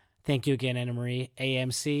 Thank you again, Anna Marie.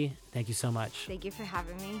 AMC, thank you so much. Thank you for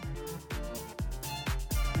having me.